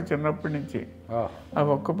ఇష్టం చిన్నప్పటి నుంచి. ఆ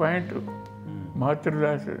ఒక్క పాయింట్,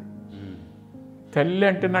 మాతృదాస తల్లి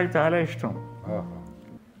అంటే నాకు చాలా ఇష్టం.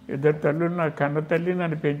 2 తల్లులు, నాకు కన్న తల్లి,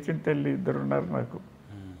 నన్ను పెంచిన తల్లి 2 ఉన్నారు నాకు.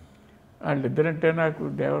 వాళ్ళిద్దరంటే నాకు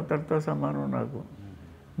దేవతలతో సమానం. నాకు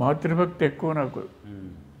మాతృభక్తి ఎక్కువ, నాకు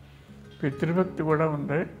పితృభక్తి కూడా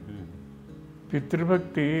ఉంది.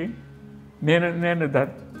 పితృభక్తి నేను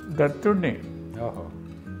దత్తుడిని.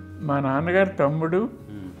 మా నాన్నగారు తమ్ముడు,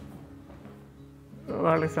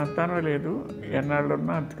 వాళ్ళకి సంతానం లేదు, ఎన్నాళ్ళు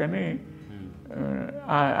ఉన్నా. అందుకని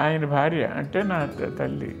ఆయన భార్య అంటే నా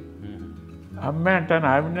తల్లి. అమ్మ అంటాను,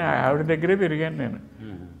 ఆవిడ దగ్గరే పెరిగాను నేను.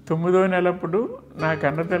 9వ నెలప్పుడు నా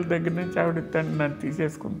కన్నతల్లి దగ్గర నుంచి ఆవిడ నన్ను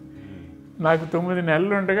తీసేసుకుంది. నాకు 9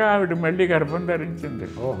 నెలలు ఉండగా ఆవిడ మళ్ళీ గర్భం ధరించింది.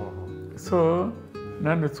 సో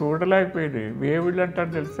నన్ను చూడలేకపోయేది. వేవిళ్ళు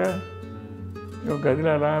అంటారు తెలుసా, ఒక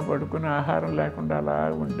గదిలో అలా పడుకుని ఆహారం లేకుండా అలా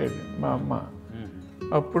ఉండేది మా అమ్మ.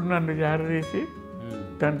 అప్పుడు నన్ను జారదీసి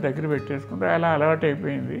తన దగ్గర పెట్టేసుకుంటే అలా అలవాటు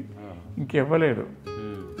అయిపోయింది. ఇంకివ్వలేదు.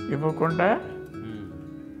 ఇవ్వకుండా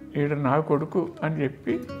ఈడ నా కొడుకు అని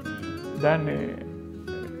చెప్పి దాన్ని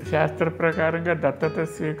శాస్త్ర ప్రకారంగా దత్తత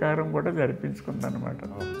స్వీకారం కూడా జరిపించుకుందనమాట.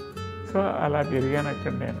 సో అలా తిరిగాను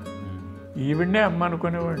అక్కడ నేను. ఈవిడ్నే అమ్మ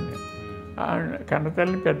అనుకునేవాడిని,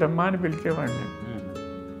 కన్నతల్లిని పెద్దమ్మ అని పిలిచేవాడిని.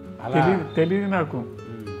 తెలియదు నాకు.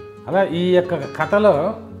 అలా ఈ యొక్క కథలో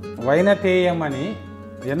వైనతేయం అని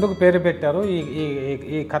ఎందుకు పేరు పెట్టారు?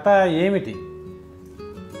 ఈ కథ ఏమిటి?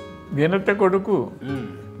 వినత కొడుకు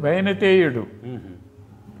వైనతేయుడు,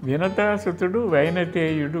 వినతాసుతుడు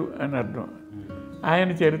వైనతేయుడు అని అర్థం. ఆయన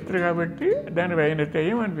చరిత్ర కాబట్టి దాని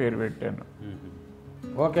వైనతేయం అని పేరు పెట్టాను.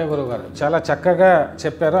 ఓకే గురువుగారు, చాలా చక్కగా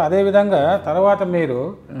చెప్పారు. అదేవిధంగా తర్వాత మీరు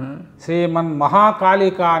శ్రీమన్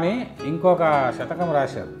మహాకాళిక అని ఇంకొక శతకం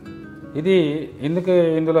రాశారు.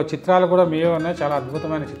 ఇందులో చిత్రాలు కూడా మీవే ఉన్నాయి. చాలా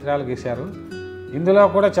అద్భుతమైన చిత్రాలు గీశారు. ఇందులో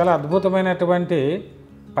కూడా చాలా అద్భుతమైనటువంటి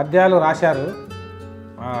పద్యాలు రాశారు.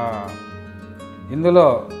 ఇందులో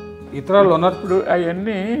ఇతరులు ఉన్నప్పుడు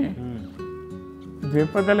అవన్నీ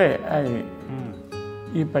ద్విపదలే. అవి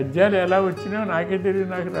ఈ పద్యాలు ఎలా వచ్చినాయో నాకే తెలియదు,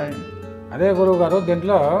 నాకు రాయండి. అదే గురువు గారు,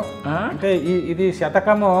 దీంట్లో అంటే ఇది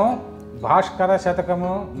శతకము, భాస్కర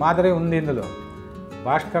శతకము మాదిరి ఉంది. ఇందులో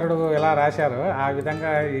భాస్కరుడు ఎలా రాశారో ఆ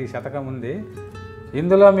విధంగా ఈ శతకం ఉంది.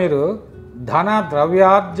 ఇందులో మీరు ధన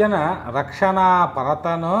ద్రవ్యార్జన రక్షణ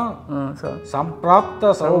పరతను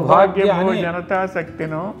సంప్రాప్త సౌభాగ్యము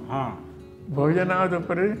జనతాశక్తిను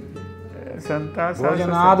భోజనాదుపరి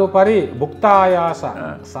భోజనాదుపరి భుక్తాయాస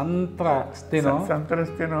సంత్రస్తిను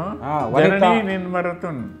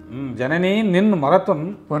జననీ నిన్మరతున్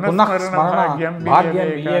పునఃస్మరణ భాగ్యం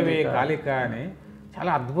బియ్యవే కాళిక అని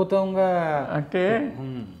చాలా అద్భుతంగా. అంటే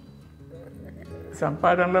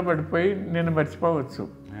సంపాదనలో పడిపోయి నేను మర్చిపోవచ్చు,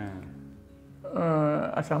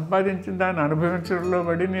 సంపాదించిన దాన్ని అనుభవించడంలో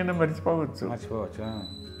పడి నేను మర్చిపోవచ్చు,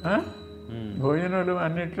 భోజనాలు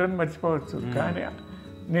అన్నిట్లో మర్చిపోవచ్చు. కానీ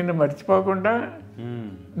నిన్ను మర్చిపోకుండా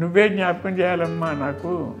నువ్వే జ్ఞాపకం చేయాలమ్మా,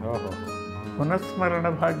 నాకు పునఃస్మరణ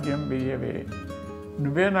భాగ్యం బియ్యవే,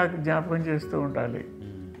 నువ్వే నాకు జ్ఞాపకం చేస్తూ ఉండాలి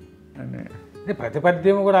అని.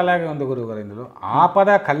 ప్రతిపద్యం కూడా అలాగే ఉంది గురువుగారు. ఇందులో ఆపద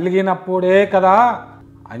కలిగినప్పుడే కదా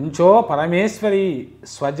అంచో పరమేశ్వరి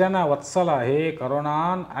స్వజన వత్సల హే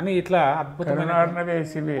కరుణాన్ అని ఇట్లా అద్భుతమైన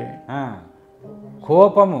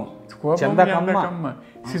కోపము చందకమ్మ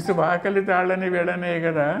శిశు ఆకలి తాళ్ళని వేడనే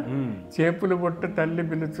కదా చేపులు బొట్ట తల్లి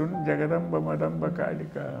పిలుచు జగదంబ మదంబ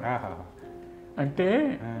కాళిక. అంటే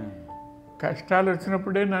కష్టాలు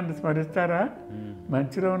వచ్చినప్పుడే నన్ను స్మరిస్తారా,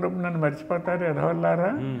 మంచిలో ఉన్నప్పుడు నన్ను మర్చిపోతారు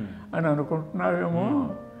ఎదవల్లారా అని అనుకుంటున్నావేమో.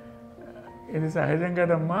 ఇది సహజం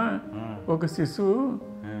కదమ్మా. ఒక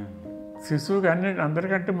శిశువుకి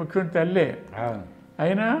అందరికంటే ముఖ్యం తల్లే.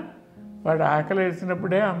 అయినా వాడు ఆకలి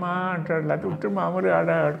వేసినప్పుడే అమ్మా అంటాడు, లేకపోతే మామూలు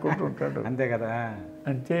ఆడుకుంటూ ఉంటాడు, అంతే కదా,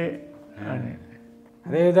 అంతే అని.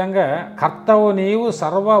 అదేవిధంగా కర్తవు నీవు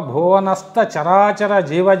సర్వభువనస్థ చరాచర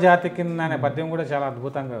జీవజాతి కింద అనే పద్యం కూడా చాలా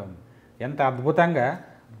అద్భుతంగా ఉంది. ఎంత అద్భుతంగా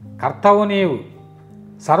కర్తవు నీవు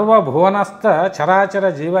సర్వభువనస్థ చరాచర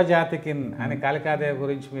జీవజాతి కింద అని కాళికాదేవి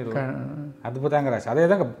గురించి మీరు అద్భుతంగా రాశారు.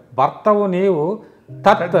 అదేవిధంగా భర్తవు నీవు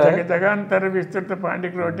జగంతర విస్తృత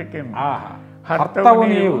పాండిక్రోటికి కర్తవు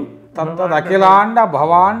నీవు అఖిలాండ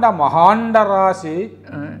భవాండ మహాండ రాశి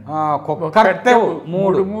కర్తవు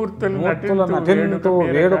మూడు మూర్తులు నటింతు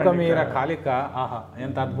వేడుక మీర కాళిక. ఆహా,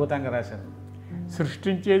 ఎంత అద్భుతంగా రాశారు.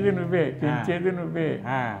 సృష్టించేది నువ్వే, పెంచేది నువ్వే,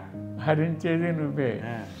 హరించేది నువ్వే,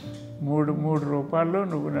 మూడు రూపాల్లో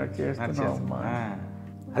నువ్వు నాకు చేస్తున్నావు.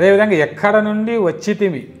 అదేవిధంగా ఎక్కడ నుండి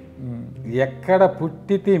వచ్చితిమి, ఎక్కడ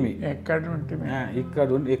పుట్టితిమి,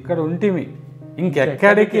 ఇక్కడ ఉంటిమి,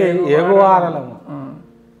 ఇంకెక్కడికి ఎగువారలము,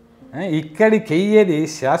 ఇక్కడికెయ్యేది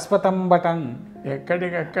శాశ్వతం బటన్,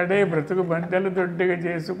 ఎక్కడికక్కడే బ్రతుకు బందెలు దొడ్డిగా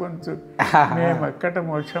చేసుకొంచు మేమక్కట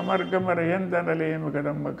మోక్ష మార్గం మరయందనలేము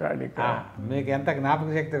కదమ్మ కాళిక. మీకు ఎంత జ్ఞాపక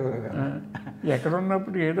శక్తి.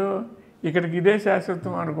 ఎక్కడున్నప్పుడు ఏదో ఇక్కడికి ఇదే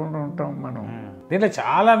శాశ్వతం అనుకుంటూ ఉంటాం మనం. దీంట్లో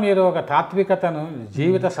చాలా మీరు ఒక తాత్వికతను,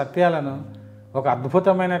 జీవిత సత్యాలను, ఒక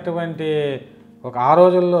అద్భుతమైనటువంటి ఒక ఆ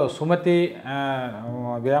రోజుల్లో సుమతి,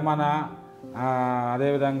 వేమన,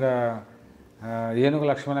 అదేవిధంగా ఏనుగు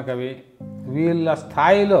లక్ష్మణ కవి, వీళ్ళ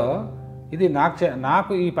స్థాయిలో ఇది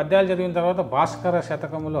నాకు ఈ పద్యాలు చదివిన తర్వాత భాస్కర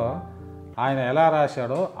శతకములో ఆయన ఎలా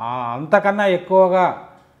రాశాడో అంతకన్నా ఎక్కువగా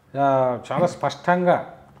చాలా స్పష్టంగా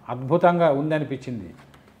అద్భుతంగా ఉందనిపించింది.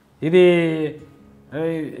 ఇది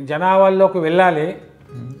జనాభాల్లోకి వెళ్ళాలి.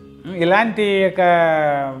 ఇలాంటి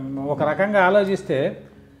ఒక రకంగా ఆలోచిస్తే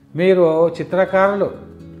మీరు చిత్రకారులు,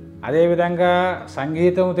 అదేవిధంగా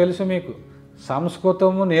సంగీతం తెలుసు మీకు,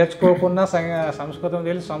 సంస్కృతము నేర్చుకోకుండా సంస్కృతం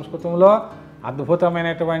తెలుసు, సంస్కృతంలో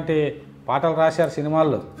అద్భుతమైనటువంటి పాటలు రాశారు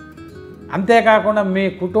సినిమాల్లో. అంతేకాకుండా మీ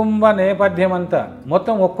కుటుంబ నేపథ్యం అంతా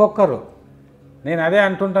మొత్తం ఒక్కొక్కరు, నేను అదే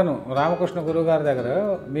అంటుంటాను రామకృష్ణ గురువు గారి దగ్గర,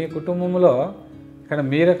 మీ కుటుంబంలో ఇక్కడ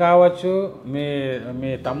మీరు కావచ్చు,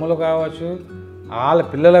 మీ తమ్ములు కావచ్చు, వాళ్ళ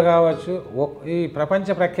పిల్లలు కావచ్చు, ఈ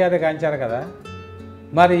ప్రపంచ ప్రఖ్యాతి గాంచారు కదా.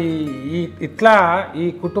 మరి ఇట్లా ఈ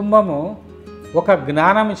కుటుంబము ఒక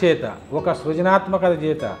జ్ఞానం చేత, ఒక సృజనాత్మకత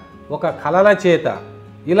చేత, ఒక కళల చేత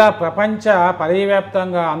ఇలా ప్రపంచ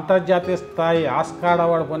పరివ్యాప్తంగా అంతర్జాతీయ స్థాయి ఆస్కార్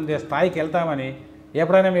అవార్డు పొందే స్థాయికి వెళ్తామని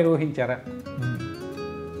ఎప్పుడైనా మీరు ఊహించారా?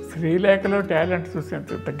 శ్రీలేఖలో టాలెంట్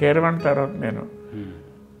చూసాను. కీరవాణి తర్వాత నేను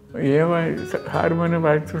హార్మోనియం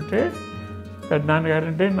వాయిస్తుంటే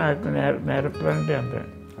పెద్దనాన్నగారంటే నాకు నేర్పరంటే అంత.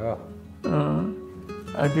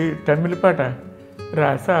 అది తమిళ పాట,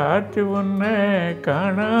 రాసాతి ఉన్న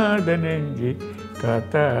కాణాదనెంజి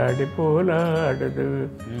కాతాడి పోలాడదు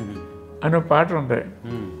అనే పాట ఉంది.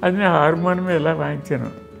 అది నేను హార్మోనియం ఇలా వాయించాను.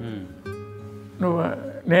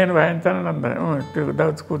 నేను వాయించానని అందా,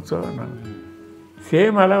 దాచి కూర్చో అన్నాను.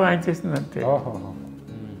 సేమ్ అలా వాయించేసింది అంతే.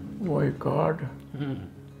 ఓ గాడ్,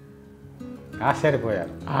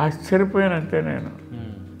 ఆశ్చర్యపోయాను అంతే నేను.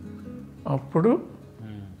 అప్పుడు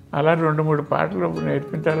అలా 2-3 పాటలు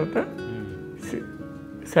నేర్పిన తర్వాత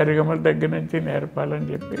సరిగమల దగ్గర నుంచి నేర్పాలని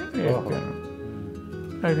చెప్పి నేర్పాను.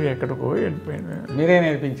 అది ఎక్కడికో వెళ్ళిపోయింది. మీరే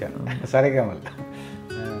నేర్పించారు సరిగమలు?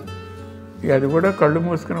 అది కూడా కళ్ళు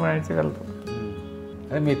మూసుకుని వాయించగలరు.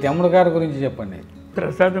 అదే మీ తమ్ముడు గారి గురించి చెప్పండి.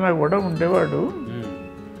 ప్రసాద్ నాకు కూడా ఉండేవాడు.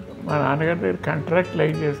 మా నాన్నగారి దగ్గర కాంట్రాక్ట్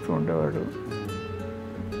లైవ్ చేస్తూ ఉండేవాడు.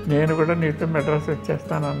 నేను కూడా నీతో మెడ్రాస్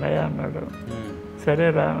వచ్చేస్తాను అన్నయ్య అన్నాడు. సరే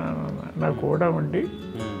రా నాకు కూడా ఉండి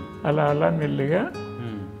అలా అలా మెల్లిగా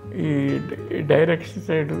ఈ డైరెక్షన్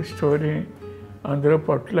సైడ్ స్టోరీ అందులో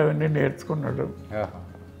పట్లు అవన్నీ నేర్చుకున్నాడు.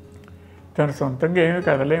 తను సొంతంగా ఏమీ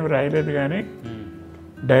కథలేమి రాయలేదు, కానీ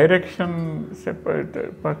డైరెక్షన్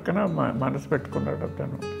పక్కన మనసు పెట్టుకున్నాడు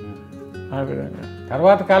తను. ఆ విధంగా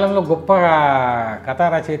తర్వాత కాలంలో గొప్ప కథా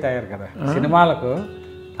రచయిత అయ్యారు కదా, సినిమాలకు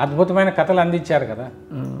అద్భుతమైన కథలు అందించారు కదా.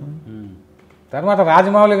 తర్వాత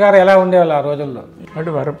రాజమౌళి గారు ఎలా ఉండేవాళ్ళు ఆ రోజుల్లో?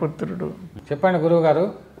 వాడు వరపుత్రుడు. చెప్పండి గురువు గారు.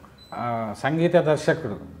 సంగీత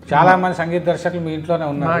దర్శకుడు, చాలామంది సంగీత దర్శకులు మీ ఇంట్లోనే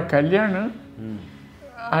ఉన్నారు. మా కళ్యాణ్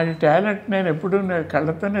అది టాలెంట్ నేను ఎప్పుడు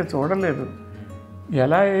కళ్ళతోనే చూడలేదు.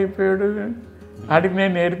 ఎలా అయిపోయాడు? వాడికి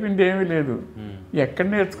నేను నేర్పింది ఏమీ లేదు. ఎక్కడ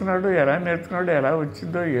నేర్చుకున్నాడు, ఎలా నేర్చుకున్నాడు, ఎలా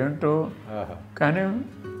వచ్చిందో ఏంటో, కానీ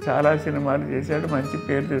చాలా సినిమాలు చేశాడు, మంచి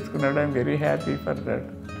పేరు తెచ్చుకున్నాడు. I'm very happy for that.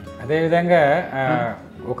 అదేవిధంగా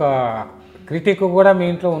ఒక క్రిటిక్ కూడా మీ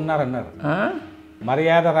ఇంట్లో ఉన్నారన్నారు,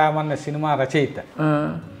 మర్యాద రామన్న సినిమా రచయిత.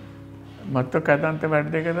 మొత్తం కథ అంతా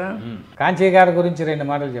పడితే కదా. కాంచీ గారి గురించి 2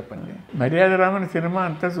 మాటలు చెప్పండి. మర్యాద రామన్న సినిమా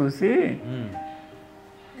అంతా చూసి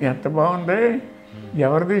ఎంత బాగుంది,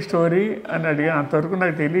 ఎవరిది స్టోరీ అని అడిగాను. అంతవరకు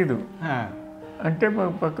నాకు తెలీదు. అంటే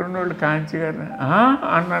పక్కన వాళ్ళు కాంచి గారు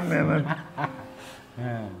అన్నాను నేను.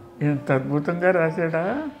 ఎంత అద్భుతంగా రాశాడా,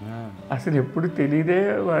 అసలు ఎప్పుడు తెలియదే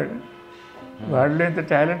వాళ్ళు ఎంత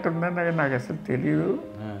టాలెంట్ ఉందని నాకు అసలు తెలియదు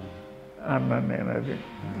అన్నాను నేను. అది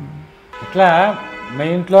ఇట్లా మీ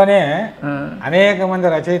ఇంట్లోనే అనేక మంది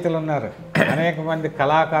రచయితలు ఉన్నారు, అనేక మంది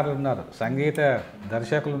కళాకారులు ఉన్నారు, సంగీత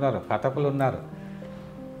దర్శకులు ఉన్నారు, కథకులు ఉన్నారు.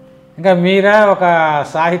 ఇంకా మీరా ఒక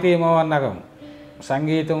సాహితీ మోహన్నగం,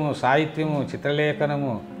 సంగీతము, సాహిత్యము,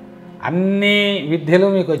 చిత్రలేఖనము, అన్ని విద్యలు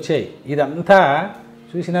మీకు వచ్చాయి. ఇదంతా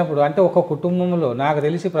చూసినప్పుడు అంటే ఒక కుటుంబంలో, నాకు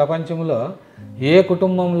తెలిసి ప్రపంచంలో ఏ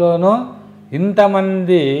కుటుంబంలోనూ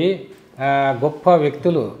ఇంతమంది గొప్ప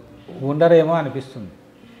వ్యక్తులు ఉండరేమో అనిపిస్తుంది.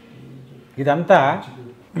 ఇదంతా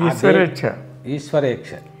ఈశ్వరేచ్ఛ,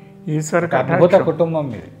 ఈశ్వర అద్భుత కుటుంబం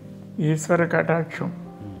మీది. ఈశ్వర కటాక్షం.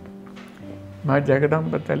 మా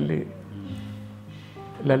జగదంబ తల్లి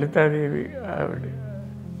లలితాదేవి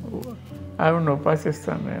ఆవిడని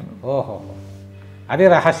ఉపాసిస్తాను నేను. ఓహో, అది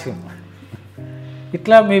రహస్యం.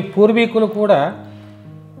 ఇట్లా మీ పూర్వీకులు కూడా,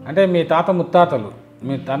 అంటే మీ తాత ముత్తాతలు,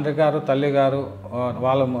 మీ తండ్రి గారు, తల్లి గారు,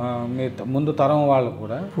 వాళ్ళ మీ ముందు తరం వాళ్ళు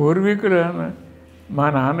కూడా పూర్వీకులు. మా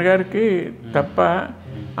నాన్నగారికి తప్ప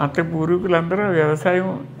అంత పూర్వీకులందరూ వ్యవసాయం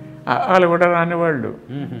వాళ్ళు కూడా రానివాళ్ళు.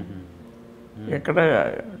 ఎక్కడ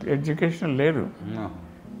ఎడ్యుకేషన్ లేదు.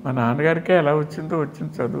 మా నాన్నగారికే ఎలా వచ్చిందో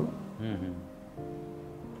వచ్చింది చదువు.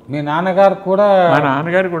 మీ నాన్నగారు కూడా? మా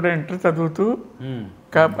నాన్నగారు కూడా ఇంటర్ చదువుతూ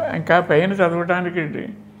ఇంకా పైన చదవడానికి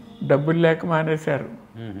డబ్బులు లేక మానేశారు.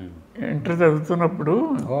 ఇంటర్ చదువుతున్నప్పుడు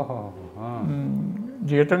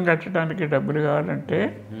జీతం కట్టడానికి డబ్బులు కావాలంటే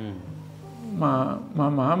మా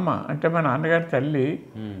మామ అంటే మా నాన్నగారి తల్లి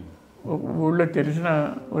ఊళ్ళో తెలిసిన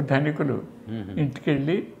ధనికులు ఇంటికి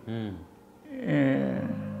వెళ్ళి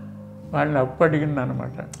వాళ్ళని అప్పు అడిగింది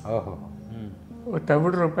అనమాట.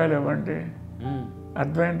 ₹1,000 ఇవ్వండి.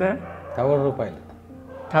 అర్థమైందా? ₹1,000.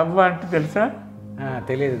 తవ్వ అంటే తెలుసా?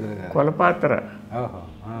 తెలియదు. కొలపాత్ర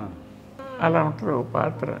అలా ఉంటుంది, ఒక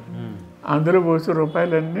పాత్ర. అందులో పోసి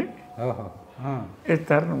రూపాయలన్నీ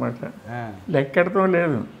ఇస్తారనమాట. లెక్కెడతాం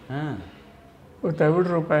లేదు.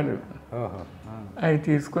 ₹1,000 అవి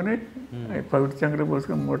తీసుకొని పవిటి చంకలు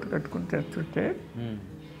పోసుకొని మూట కట్టుకుని తెస్తుంటే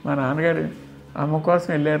మా నాన్నగారు అమ్మ కోసం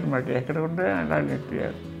వెళ్ళారనమాట. ఎక్కడ ఉంటే వాళ్ళు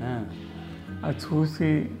ఎట్టారు. అది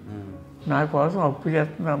చూసి నా కోసం అప్పు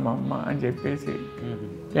చేస్తుంది మా అమ్మ అని చెప్పేసి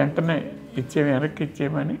వెంటనే వెనక్కి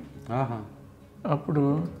ఇచ్చేయమని. అప్పుడు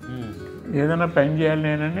ఏదైనా పని చేయాలి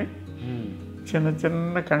నేనని చిన్న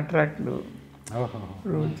చిన్న కాంట్రాక్ట్లు,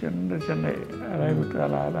 చిన్న చిన్న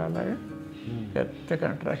అలాగే పెద్ద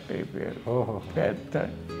కాంట్రాక్ట్ అయిపోయారు. పెద్ద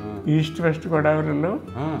ఈస్ట్ వెస్ట్ గోదావరిలో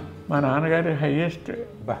మా నాన్నగారి హైయెస్ట్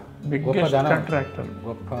బిగ్గెస్ట్ కాంట్రాక్టర్.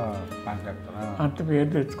 అంత పేరు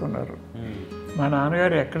తెచ్చుకున్నారు. మా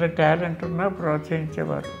నాన్నగారు ఎక్కడ టాలెంట్ ఉన్నా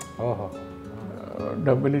ప్రోత్సహించేవారు,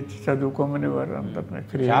 డబ్బులు ఇచ్చి చదువుకోమనేవారు అందరినీ.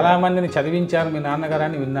 చాలా మందిని చదివించారు మీ నాన్నగారు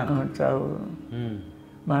అని విన్నాను.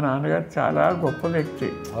 మా నాన్నగారు చాలా గొప్ప వ్యక్తి,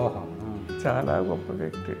 చాలా గొప్ప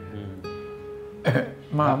వ్యక్తి.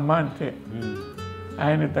 మా అమ్మ అంతే.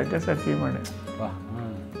 ఆయన తగ్గ సతీమణి.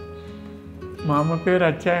 మా అమ్మ పేరు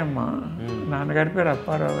అచ్చాయమ్మ, నాన్నగారి పేరు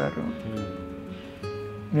అప్పారావు గారు.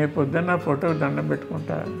 నేను పొద్దున్న ఫోటో దండం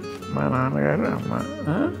పెట్టుకుంటా. మా నాన్నగారు అమ్మ.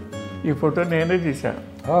 ఈ ఫోటో నేనే తీసా.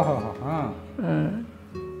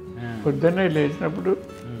 పొద్దున్నే లేచినప్పుడు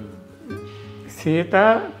సీత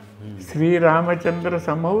శ్రీరామచంద్ర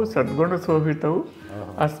సమౌ సద్గుణ శోభితౌ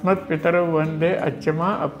అస్మత్ పితరౌ వందే అచ్చమా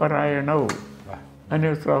అప్పరాయణౌ అనే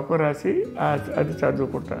శ్లోకం రాసి అది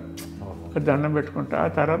చదువుకుంటా, దండం పెట్టుకుంటా. ఆ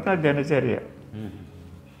తర్వాత దినచర్య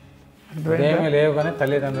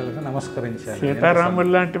తల్లిదండ్రులకు నమస్కరించారు. సీతారాములు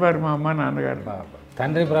లాంటి వారు మా అమ్మ నాన్నగారు.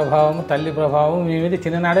 తండ్రి ప్రభావము తల్లి ప్రభావం మీ మీద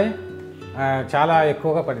చిన్ననాడే చాలా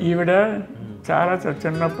ఎక్కువగా పడింది. ఈవిడ చాలా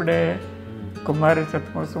చిన్నప్పుడే కుమారి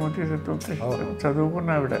సత్మ సుమతి చదువుకున్న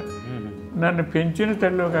ఆవిడ. నన్ను పెంచిన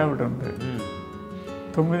తల్లి ఒక ఆవిడ ఉంది.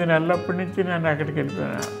 9 నెలలప్పటి నుంచి నేను అక్కడికి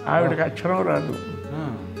వెళ్ళిపోయాను. ఆవిడకి అక్షరం రాదు,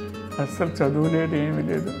 అస్సలు చదువు లేదు, ఏమీ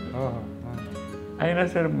లేదు. అయినా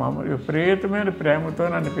సరే విపరీతమైన ప్రేమతో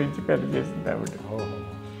నన్ను పెంచి పెద్ద చేసింది ఆవిడ.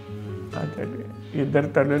 ఆ తల్లి. 2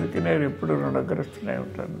 తల్లులకి నేను ఎప్పుడు రుణగ్రస్తునే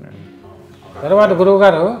ఉంటాను. నేను తర్వాత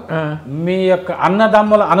గురువుగారు మీ యొక్క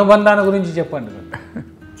అన్నదమ్ముల అనుబంధాన్ని గురించి చెప్పండి.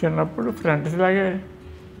 చిన్నప్పుడు ఫ్రెండ్స్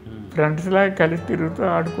లాగే కలిసి తిరుగుతూ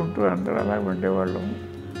ఆడుకుంటూ అందరూ అలా ఉండేవాళ్ళం.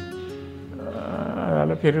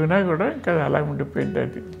 అలా పెరిగినా కూడా ఇంకా అలా ఉండిపోయింది.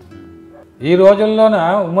 అది ఈ రోజుల్లోన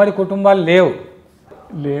ఉమ్మడి కుటుంబాలు లేవు.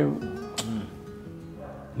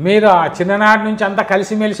 మీరు ఆ చిన్ననాటి నుంచి అంతా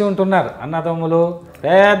కలిసిమెలిసి ఉంటున్నారు. అన్నదమ్ములు,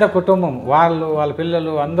 పెద్ద కుటుంబం, వాళ్ళ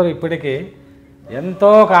పిల్లలు అందరూ ఇప్పటికీ ఎంతో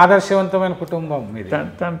ఒక ఆదర్శవంతమైన కుటుంబం మీది.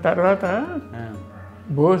 తన తర్వాత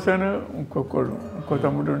బోస్ అని ఇంకో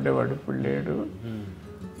తమ్ముడు ఉండేవాడు, ఇప్పుడు లేడు.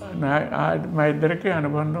 మా ఇద్దరికి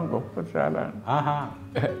అనుబంధం గొప్ప చాలా.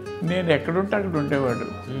 నేను ఎక్కడుంటే అక్కడ ఉండేవాడు.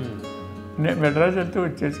 నేను మెడ్రాస్ వెళ్తే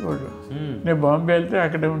వచ్చేసేవాడు. నేను బాంబే వెళ్తే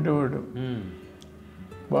అక్కడే ఉండేవాడు.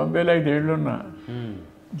 బాంబేలో 5 ఏళ్ళు ఉన్నా.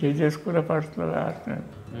 జేజేస్కూల పాఠశాల ఆడుతున్నాడు,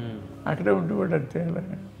 అక్కడే ఉండేవాడు. అంతే.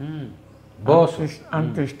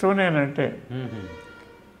 అంత ఇష్టం నేనంటే.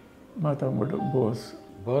 మా తమ్ముడు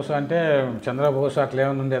బోస్ అంటే చంద్రబోస్ అట్లా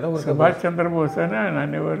ఏమైనా ఉండేదా? సుభాష్ చంద్రబోస్ అని ఆయన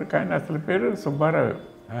అనేవారు, కానీ అసలు పేరు సుబ్బారావు,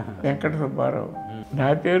 వెంకట సుబ్బారావు. నా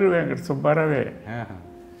పేరు వెంకట సుబ్బారావే.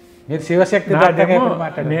 మీరు శివశక్తి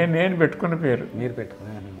నేను పెట్టుకున్న పేరు. మీరు పెట్టుకున్న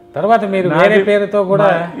తర్వాత మీరు వేరే పేరుతో కూడా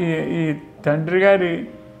ఈ తండ్రి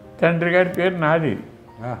గారి పేరు నాది,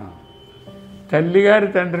 తల్లిగారి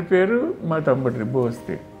తండ్రి పేరు మా తమ్ముడి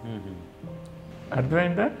బోస్తి.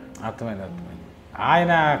 అర్థమైందా? అర్థమైంది.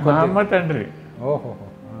 ఆయన మా అమ్మ తండ్రి. ఓహో.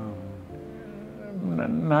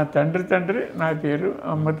 నా తండ్రి నా పేరు,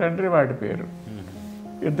 అమ్మ తండ్రి వాడి పేరు.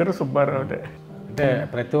 ఇద్దరు సుబ్బారావుడే. అంటే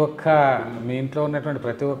ప్రతి ఒక్క మీ ఇంట్లో ఉన్నటువంటి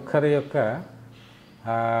ప్రతి ఒక్కరి యొక్క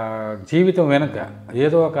జీవితం వెనుక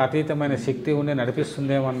ఏదో ఒక అతీతమైన శక్తి ఉండి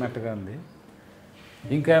నడిపిస్తుందేమో అన్నట్టుగా ఉంది.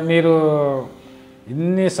 ఇంకా మీరు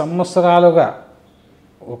ఇన్ని సంవత్సరాలుగా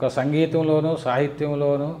ఒక సంగీతంలోనూ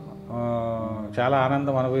సాహిత్యంలోనూ చాలా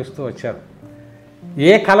ఆనందం అనుభవిస్తూ వచ్చారు.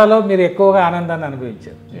 ఏ కళలో మీరు ఎక్కువగా ఆనందాన్ని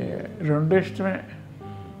అనుభవించారు? 2 ఇష్టమే,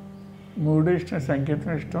 3 ఇష్టం.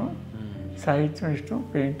 సంగీతం ఇష్టం, సాహిత్యం ఇష్టం,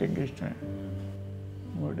 పెయింటింగ్ ఇష్టమే.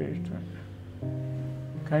 3 ఇష్టమే.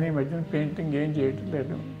 కానీ ఈ మధ్యన పెయింటింగ్ ఏం చేయటం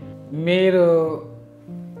లేదు. మీరు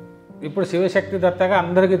ఇప్పుడు శివశక్తి దత్తగా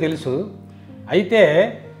అందరికీ తెలుసు. అయితే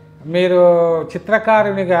మీరు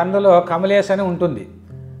చిత్రకారునిగా అందులో కమలేశ్ అని ఉంటుంది.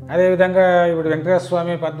 అదేవిధంగా ఇప్పుడు వెంకటేశ్వర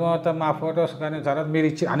స్వామి, పద్మావతం, మా ఫొటోస్ కానీ తర్వాత మీరు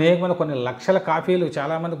ఇచ్చి అనేకమంది కొన్ని లక్షల కాపీలు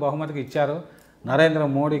చాలామంది బహుమతికి ఇచ్చారు. నరేంద్ర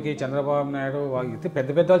మోడీకి, చంద్రబాబు నాయుడు, ఇది పెద్ద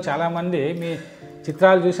పెద్ద వాళ్ళు చాలామంది మీ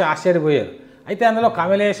చిత్రాలు చూసి ఆశ్చర్యపోయారు. అయితే అందులో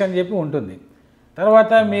కమలేశ్ అని చెప్పి ఉంటుంది.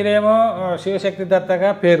 తర్వాత మీరేమో శివశక్తి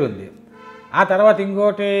దత్తగా పేరుంది. ఆ తర్వాత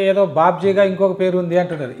ఇంకోటి ఏదో బాబ్జీగా ఇంకొక పేరు ఉంది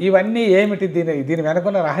అంటున్నారు. ఇవన్నీ ఏమిటి? దీని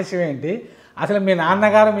వెనుకున్న రహస్యం ఏంటి? అసలు మీ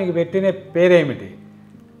నాన్నగారు మీకు పెట్టిన పేరేమిటి?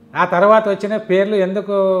 ఆ తర్వాత వచ్చిన పేర్లు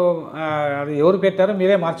ఎందుకు, అది ఎవరు పెట్టారో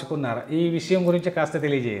మీరే మార్చుకున్నారా? ఈ విషయం గురించి కాస్త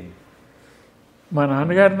తెలియజేయండి. మా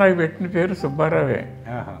నాన్నగారు నాకు పెట్టిన పేరు సుబ్బారావే,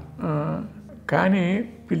 కానీ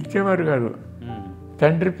పిలిచేవారు కాదు.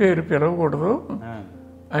 తండ్రి పేరు పిలవకూడదు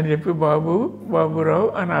అని చెప్పి బాబురావు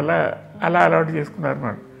అని అలా అలవాటు చేసుకున్నారు.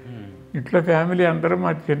 మాట ఇంట్లో ఫ్యామిలీ అందరూ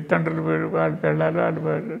మా తండ్రులు పేరు, వాళ్ళ పిల్లలు, వాళ్ళ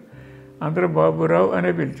పేరు అందరూ బాబురావు అనే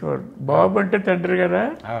పిలిచేవారు. బాబు అంటే తండ్రి కదా.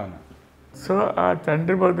 సో ఆ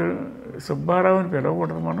తండ్రి బదులు సుబ్బారావు అని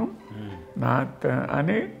పిలవకూడదు మనం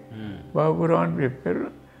అని బాబురావు అని చెప్పారు.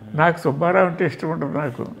 నాకు సుబ్బారావు అంటే ఇష్టం ఉంటుంది.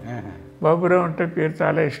 నాకు బాబురావు అంటే పేరు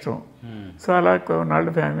చాలా ఇష్టం. సో అలా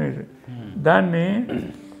కొన్నాళ్ళు ఫ్యామిలీ. దాన్ని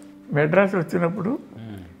మెడ్రాస్ వచ్చినప్పుడు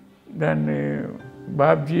దాన్ని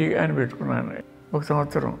బాబ్జీ అని పెట్టుకున్నాను 1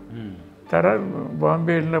 సంవత్సరం. తర్వాత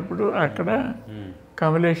బాంబే వెళ్ళినప్పుడు అక్కడ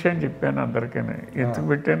కమలేష్ అని చెప్పాను అందరికీ. ఎందుకు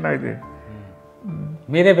పెట్టాను నాకు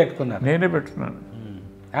మీరే పెట్టుకున్నారు? నేనే పెట్టుకున్నాను.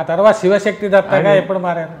 ఆ తర్వాత శివశక్తి దత్తగా ఎప్పుడు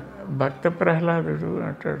మారారు? భక్త ప్రహ్లాదుడు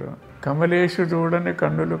అంటాడు, కమలేషు చూడని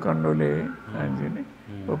కన్నులు కన్నులే అంజని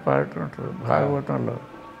ఓ పాట ఉంటుంది భాగవతంలో.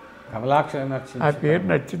 కమలాక్ష నచ్చింది. ఆ పేరు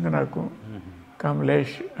నచ్చింది నాకు,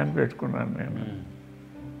 కమలేష్ అని పెట్టుకున్నాను నేను.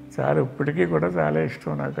 చాలా ఇప్పటికీ కూడా చాలా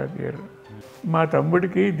ఇష్టం నాకు ఆ పేరు. మా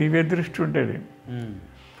తమ్ముడికి దివ్య దృష్టి ఉండేది.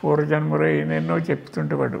 పూర్వజన్మలో ఎన్నెన్నో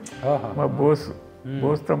చెప్తుంటేవాడు. మా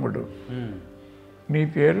బోస్ తమ్ముడు, నీ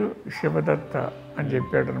పేరు శివదత్త అని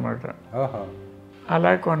చెప్పాడు అనమాట.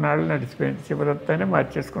 అలా కొన్నాళ్ళు నడిచిపోయింది. శివదత్త అని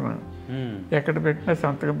మార్చేసుకున్నాను. ఎక్కడ పెట్టినా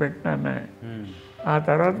సంతకం పెట్టినా అన్నాయి. ఆ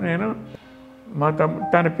తర్వాత నేను మా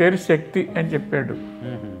తన పేరు శక్తి అని చెప్పాడు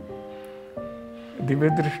దివ్య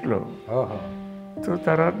దృష్టిలో. సో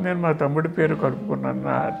తర్వాత నేను మా తమ్ముడి పేరు కలుపుకున్నాను.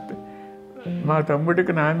 మా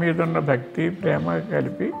తమ్ముడికి నా మీద ఉన్న భక్తి ప్రేమ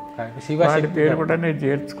కలిపి వాడి పేరు కూడా నేను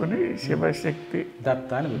చేర్చుకుని శివశక్తి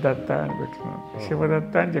దత్త అని పెట్టుకున్నాను.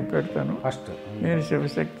 శివదత్త అని చెప్పి పెడతాను ఫస్ట్. నేను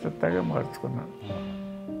శివశక్తి దత్తగా మార్చుకున్నాను.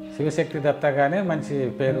 శివశక్తి దత్తగానే మంచి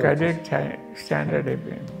పేరు, అదే స్టాండర్డ్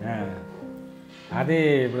అయిపోయింది. అది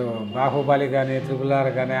ఇప్పుడు బాహుబలి కానీ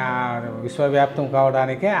త్రిపులార్ కానీ విశ్వవ్యాప్తం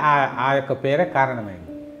కావడానికే ఆ యొక్క పేరే కారణమైంది.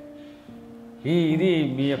 ఇది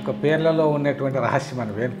మీ యొక్క పేర్లలో ఉన్నటువంటి రహస్యం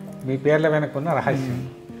అని, మీ పేర్ల వెనుకున్న రహస్యం.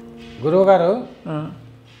 గురువుగారు,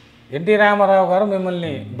 ఎన్టీ రామారావు గారు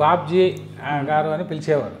మిమ్మల్ని బాబ్జీ గారు అని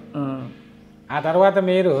పిలిచేవారు. ఆ తర్వాత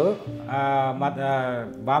మీరు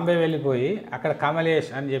బాంబే వెళ్ళిపోయి అక్కడ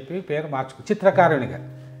కమలేష్ అని చెప్పి పేరు చిత్రకారునిగా.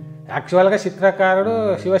 యాక్చువల్గా చిత్రకారుడు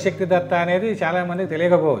శివశక్తి దత్త అనేది చాలామందికి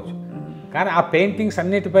తెలియకపోవచ్చు, కానీ ఆ పెయింటింగ్స్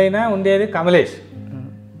అన్నిటిపైన ఉండేది కమలేష్.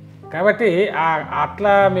 కాబట్టి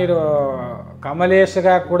అట్లా మీరు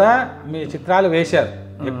కమలేష్గా కూడా మీ చిత్రాలు వేశారు,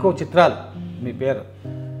 ఎక్కువ చిత్రాలు మీ పేరు.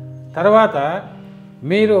 తర్వాత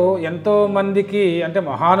మీరు ఎంతోమందికి అంటే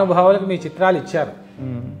మహానుభావులకు మీ చిత్రాలు ఇచ్చారు.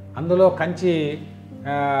 అందులో కంచి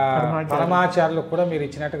పరమాచార్యులకు కూడా మీరు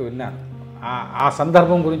ఇచ్చినట్టుగా విన్నాను. ఆ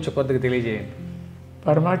సందర్భం గురించి కొద్దిగా తెలియజేయండి.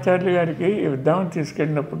 పరమాచార్యులు గారికి యుద్ధాన్ని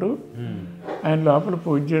తీసుకెళ్ళినప్పుడు ఆయన లోపల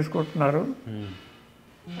పూజ చేసుకుంటున్నారు.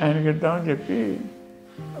 ఆయనకి ఇద్దామని చెప్పి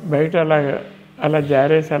బయట అలా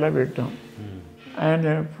జారేసి అలా పెట్టాం. ఆయన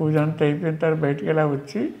పూజ అంతా అయిపోయిన తర్వాత బయటికి ఇలా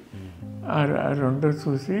వచ్చి ఆ రెండు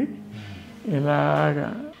చూసి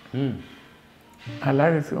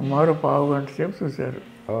అలాగే సుమారు పావు గంట సేపు చూశారు.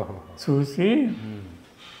 చూసి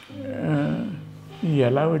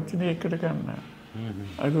ఎలా వచ్చినాయి ఇక్కడికన్నా,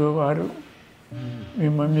 అదిగో వారు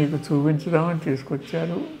మిమ్మల్ని మీకు చూపించుదామని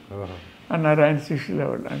తీసుకొచ్చారు అన్నారు ఆయన శిష్యులు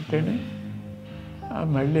వాళ్ళు. అంటేనే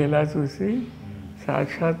మళ్ళీ ఇలా చూసి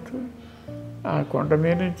సాక్షాత్ ఆ కొండ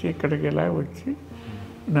మీద నుంచి ఇక్కడికి ఇలా వచ్చి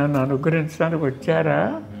నన్ను అనుగ్రహించడానికి వచ్చారా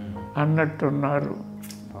అన్నట్టున్నారు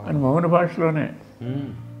అని మౌన భాషలోనే.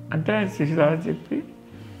 అంటే ఆయన శిష్యులు అలా చెప్పి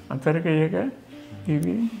అంతరికి అయ్యాక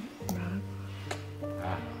ఇవి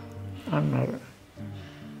అన్నారు.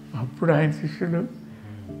 అప్పుడు ఆయన శిష్యులు,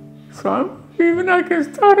 స్వామి ఇవి నాకు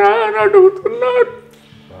ఇస్తారా అని అడుగుతున్నారు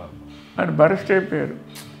అని బరస్ట్ అయిపోయారు.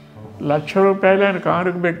 ₹1,00,000 ఆయన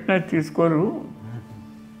కానుక పెట్టినా తీసుకోరు,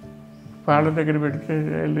 వాళ్ళ దగ్గర పెడితే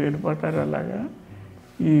వెళ్ళిపోతారు. అలాగా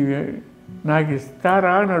ఇవి నాకు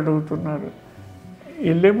ఇస్తారా అని అడుగుతున్నారు.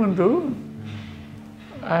 వెళ్ళే ముందు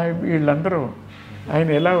వీళ్ళందరూ ఆయన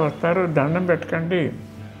ఎలా వస్తారో దండం పెట్టకండి,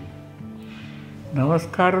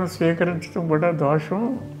 నమస్కారం స్వీకరించడం కూడా దోషం.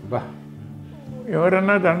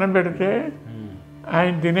 ఎవరన్నా దండం పెడితే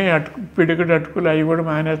ఆయన తినే పిడికిడి అటుకులు అవి కూడా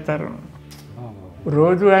మానేస్తారు.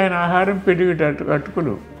 రోజు ఆయన ఆహారం పిడికిడి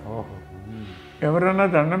అటుకులు. ఎవరన్నా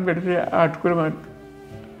దండం పెడితే ఆ అటుకులు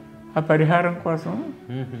ఆ పరిహారం కోసం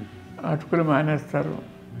అటుకులు మానేస్తారు.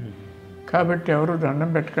 కాబట్టి ఎవరు దండం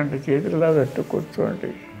పెట్టకండి, చేతులలో పెట్టు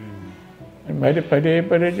కూర్చోండి మరి పదే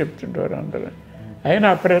పదే చెప్తుంటారు అందరూ. అయినా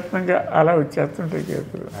అప్రయత్నంగా అలా వచ్చేస్తుంటాయి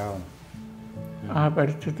చేతులు. ఆ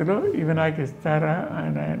పరిస్థితిలో ఇవి నాకు ఇస్తారా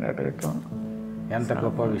అని ఆయన అడగటం ఎంత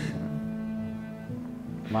గొప్ప విషయం,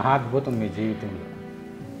 మహాద్భుతం మీ జీవితంలో.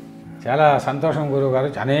 చాలా సంతోషం గురువుగారు.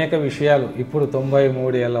 అనేక విషయాలు ఇప్పుడు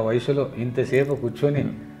 93 ఏళ్ళ వయసులో ఇంతసేపు కూర్చొని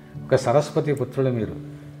ఒక సరస్వతి పుత్రుడు మీరు,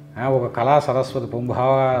 ఒక కళా సరస్వతి,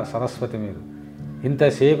 పుంభావ సరస్వతి మీరు.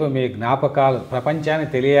 ఇంతసేపు మీ జ్ఞాపకాలు ప్రపంచానికి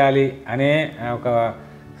తెలియాలి అనే ఒక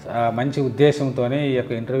మంచి ఉద్దేశంతోనే ఈ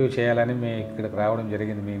యొక్క ఇంటర్వ్యూ చేయాలని మీ ఇక్కడికి రావడం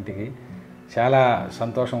జరిగింది మీ ఇంటికి. చాలా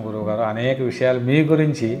సంతోషం గురువుగారు. అనేక విషయాలు మీ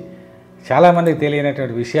గురించి చాలామందికి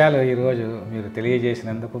తెలియనటువంటి విషయాలు ఈరోజు మీరు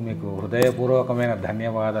తెలియజేసినందుకు మీకు హృదయపూర్వకమైన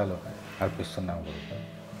ధన్యవాదాలు అర్పిస్తున్నాము గురువుగారు.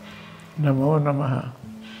 నమో నమః.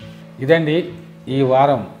 ఇదండి ఈ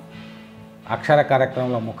వారం అక్షర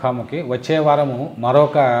కార్యక్రమంలో ముఖాముఖి. వచ్చే వారము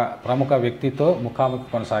మరొక ప్రముఖ వ్యక్తితో ముఖాముఖి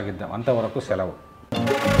కొనసాగిద్దాం. అంతవరకు సెలవు.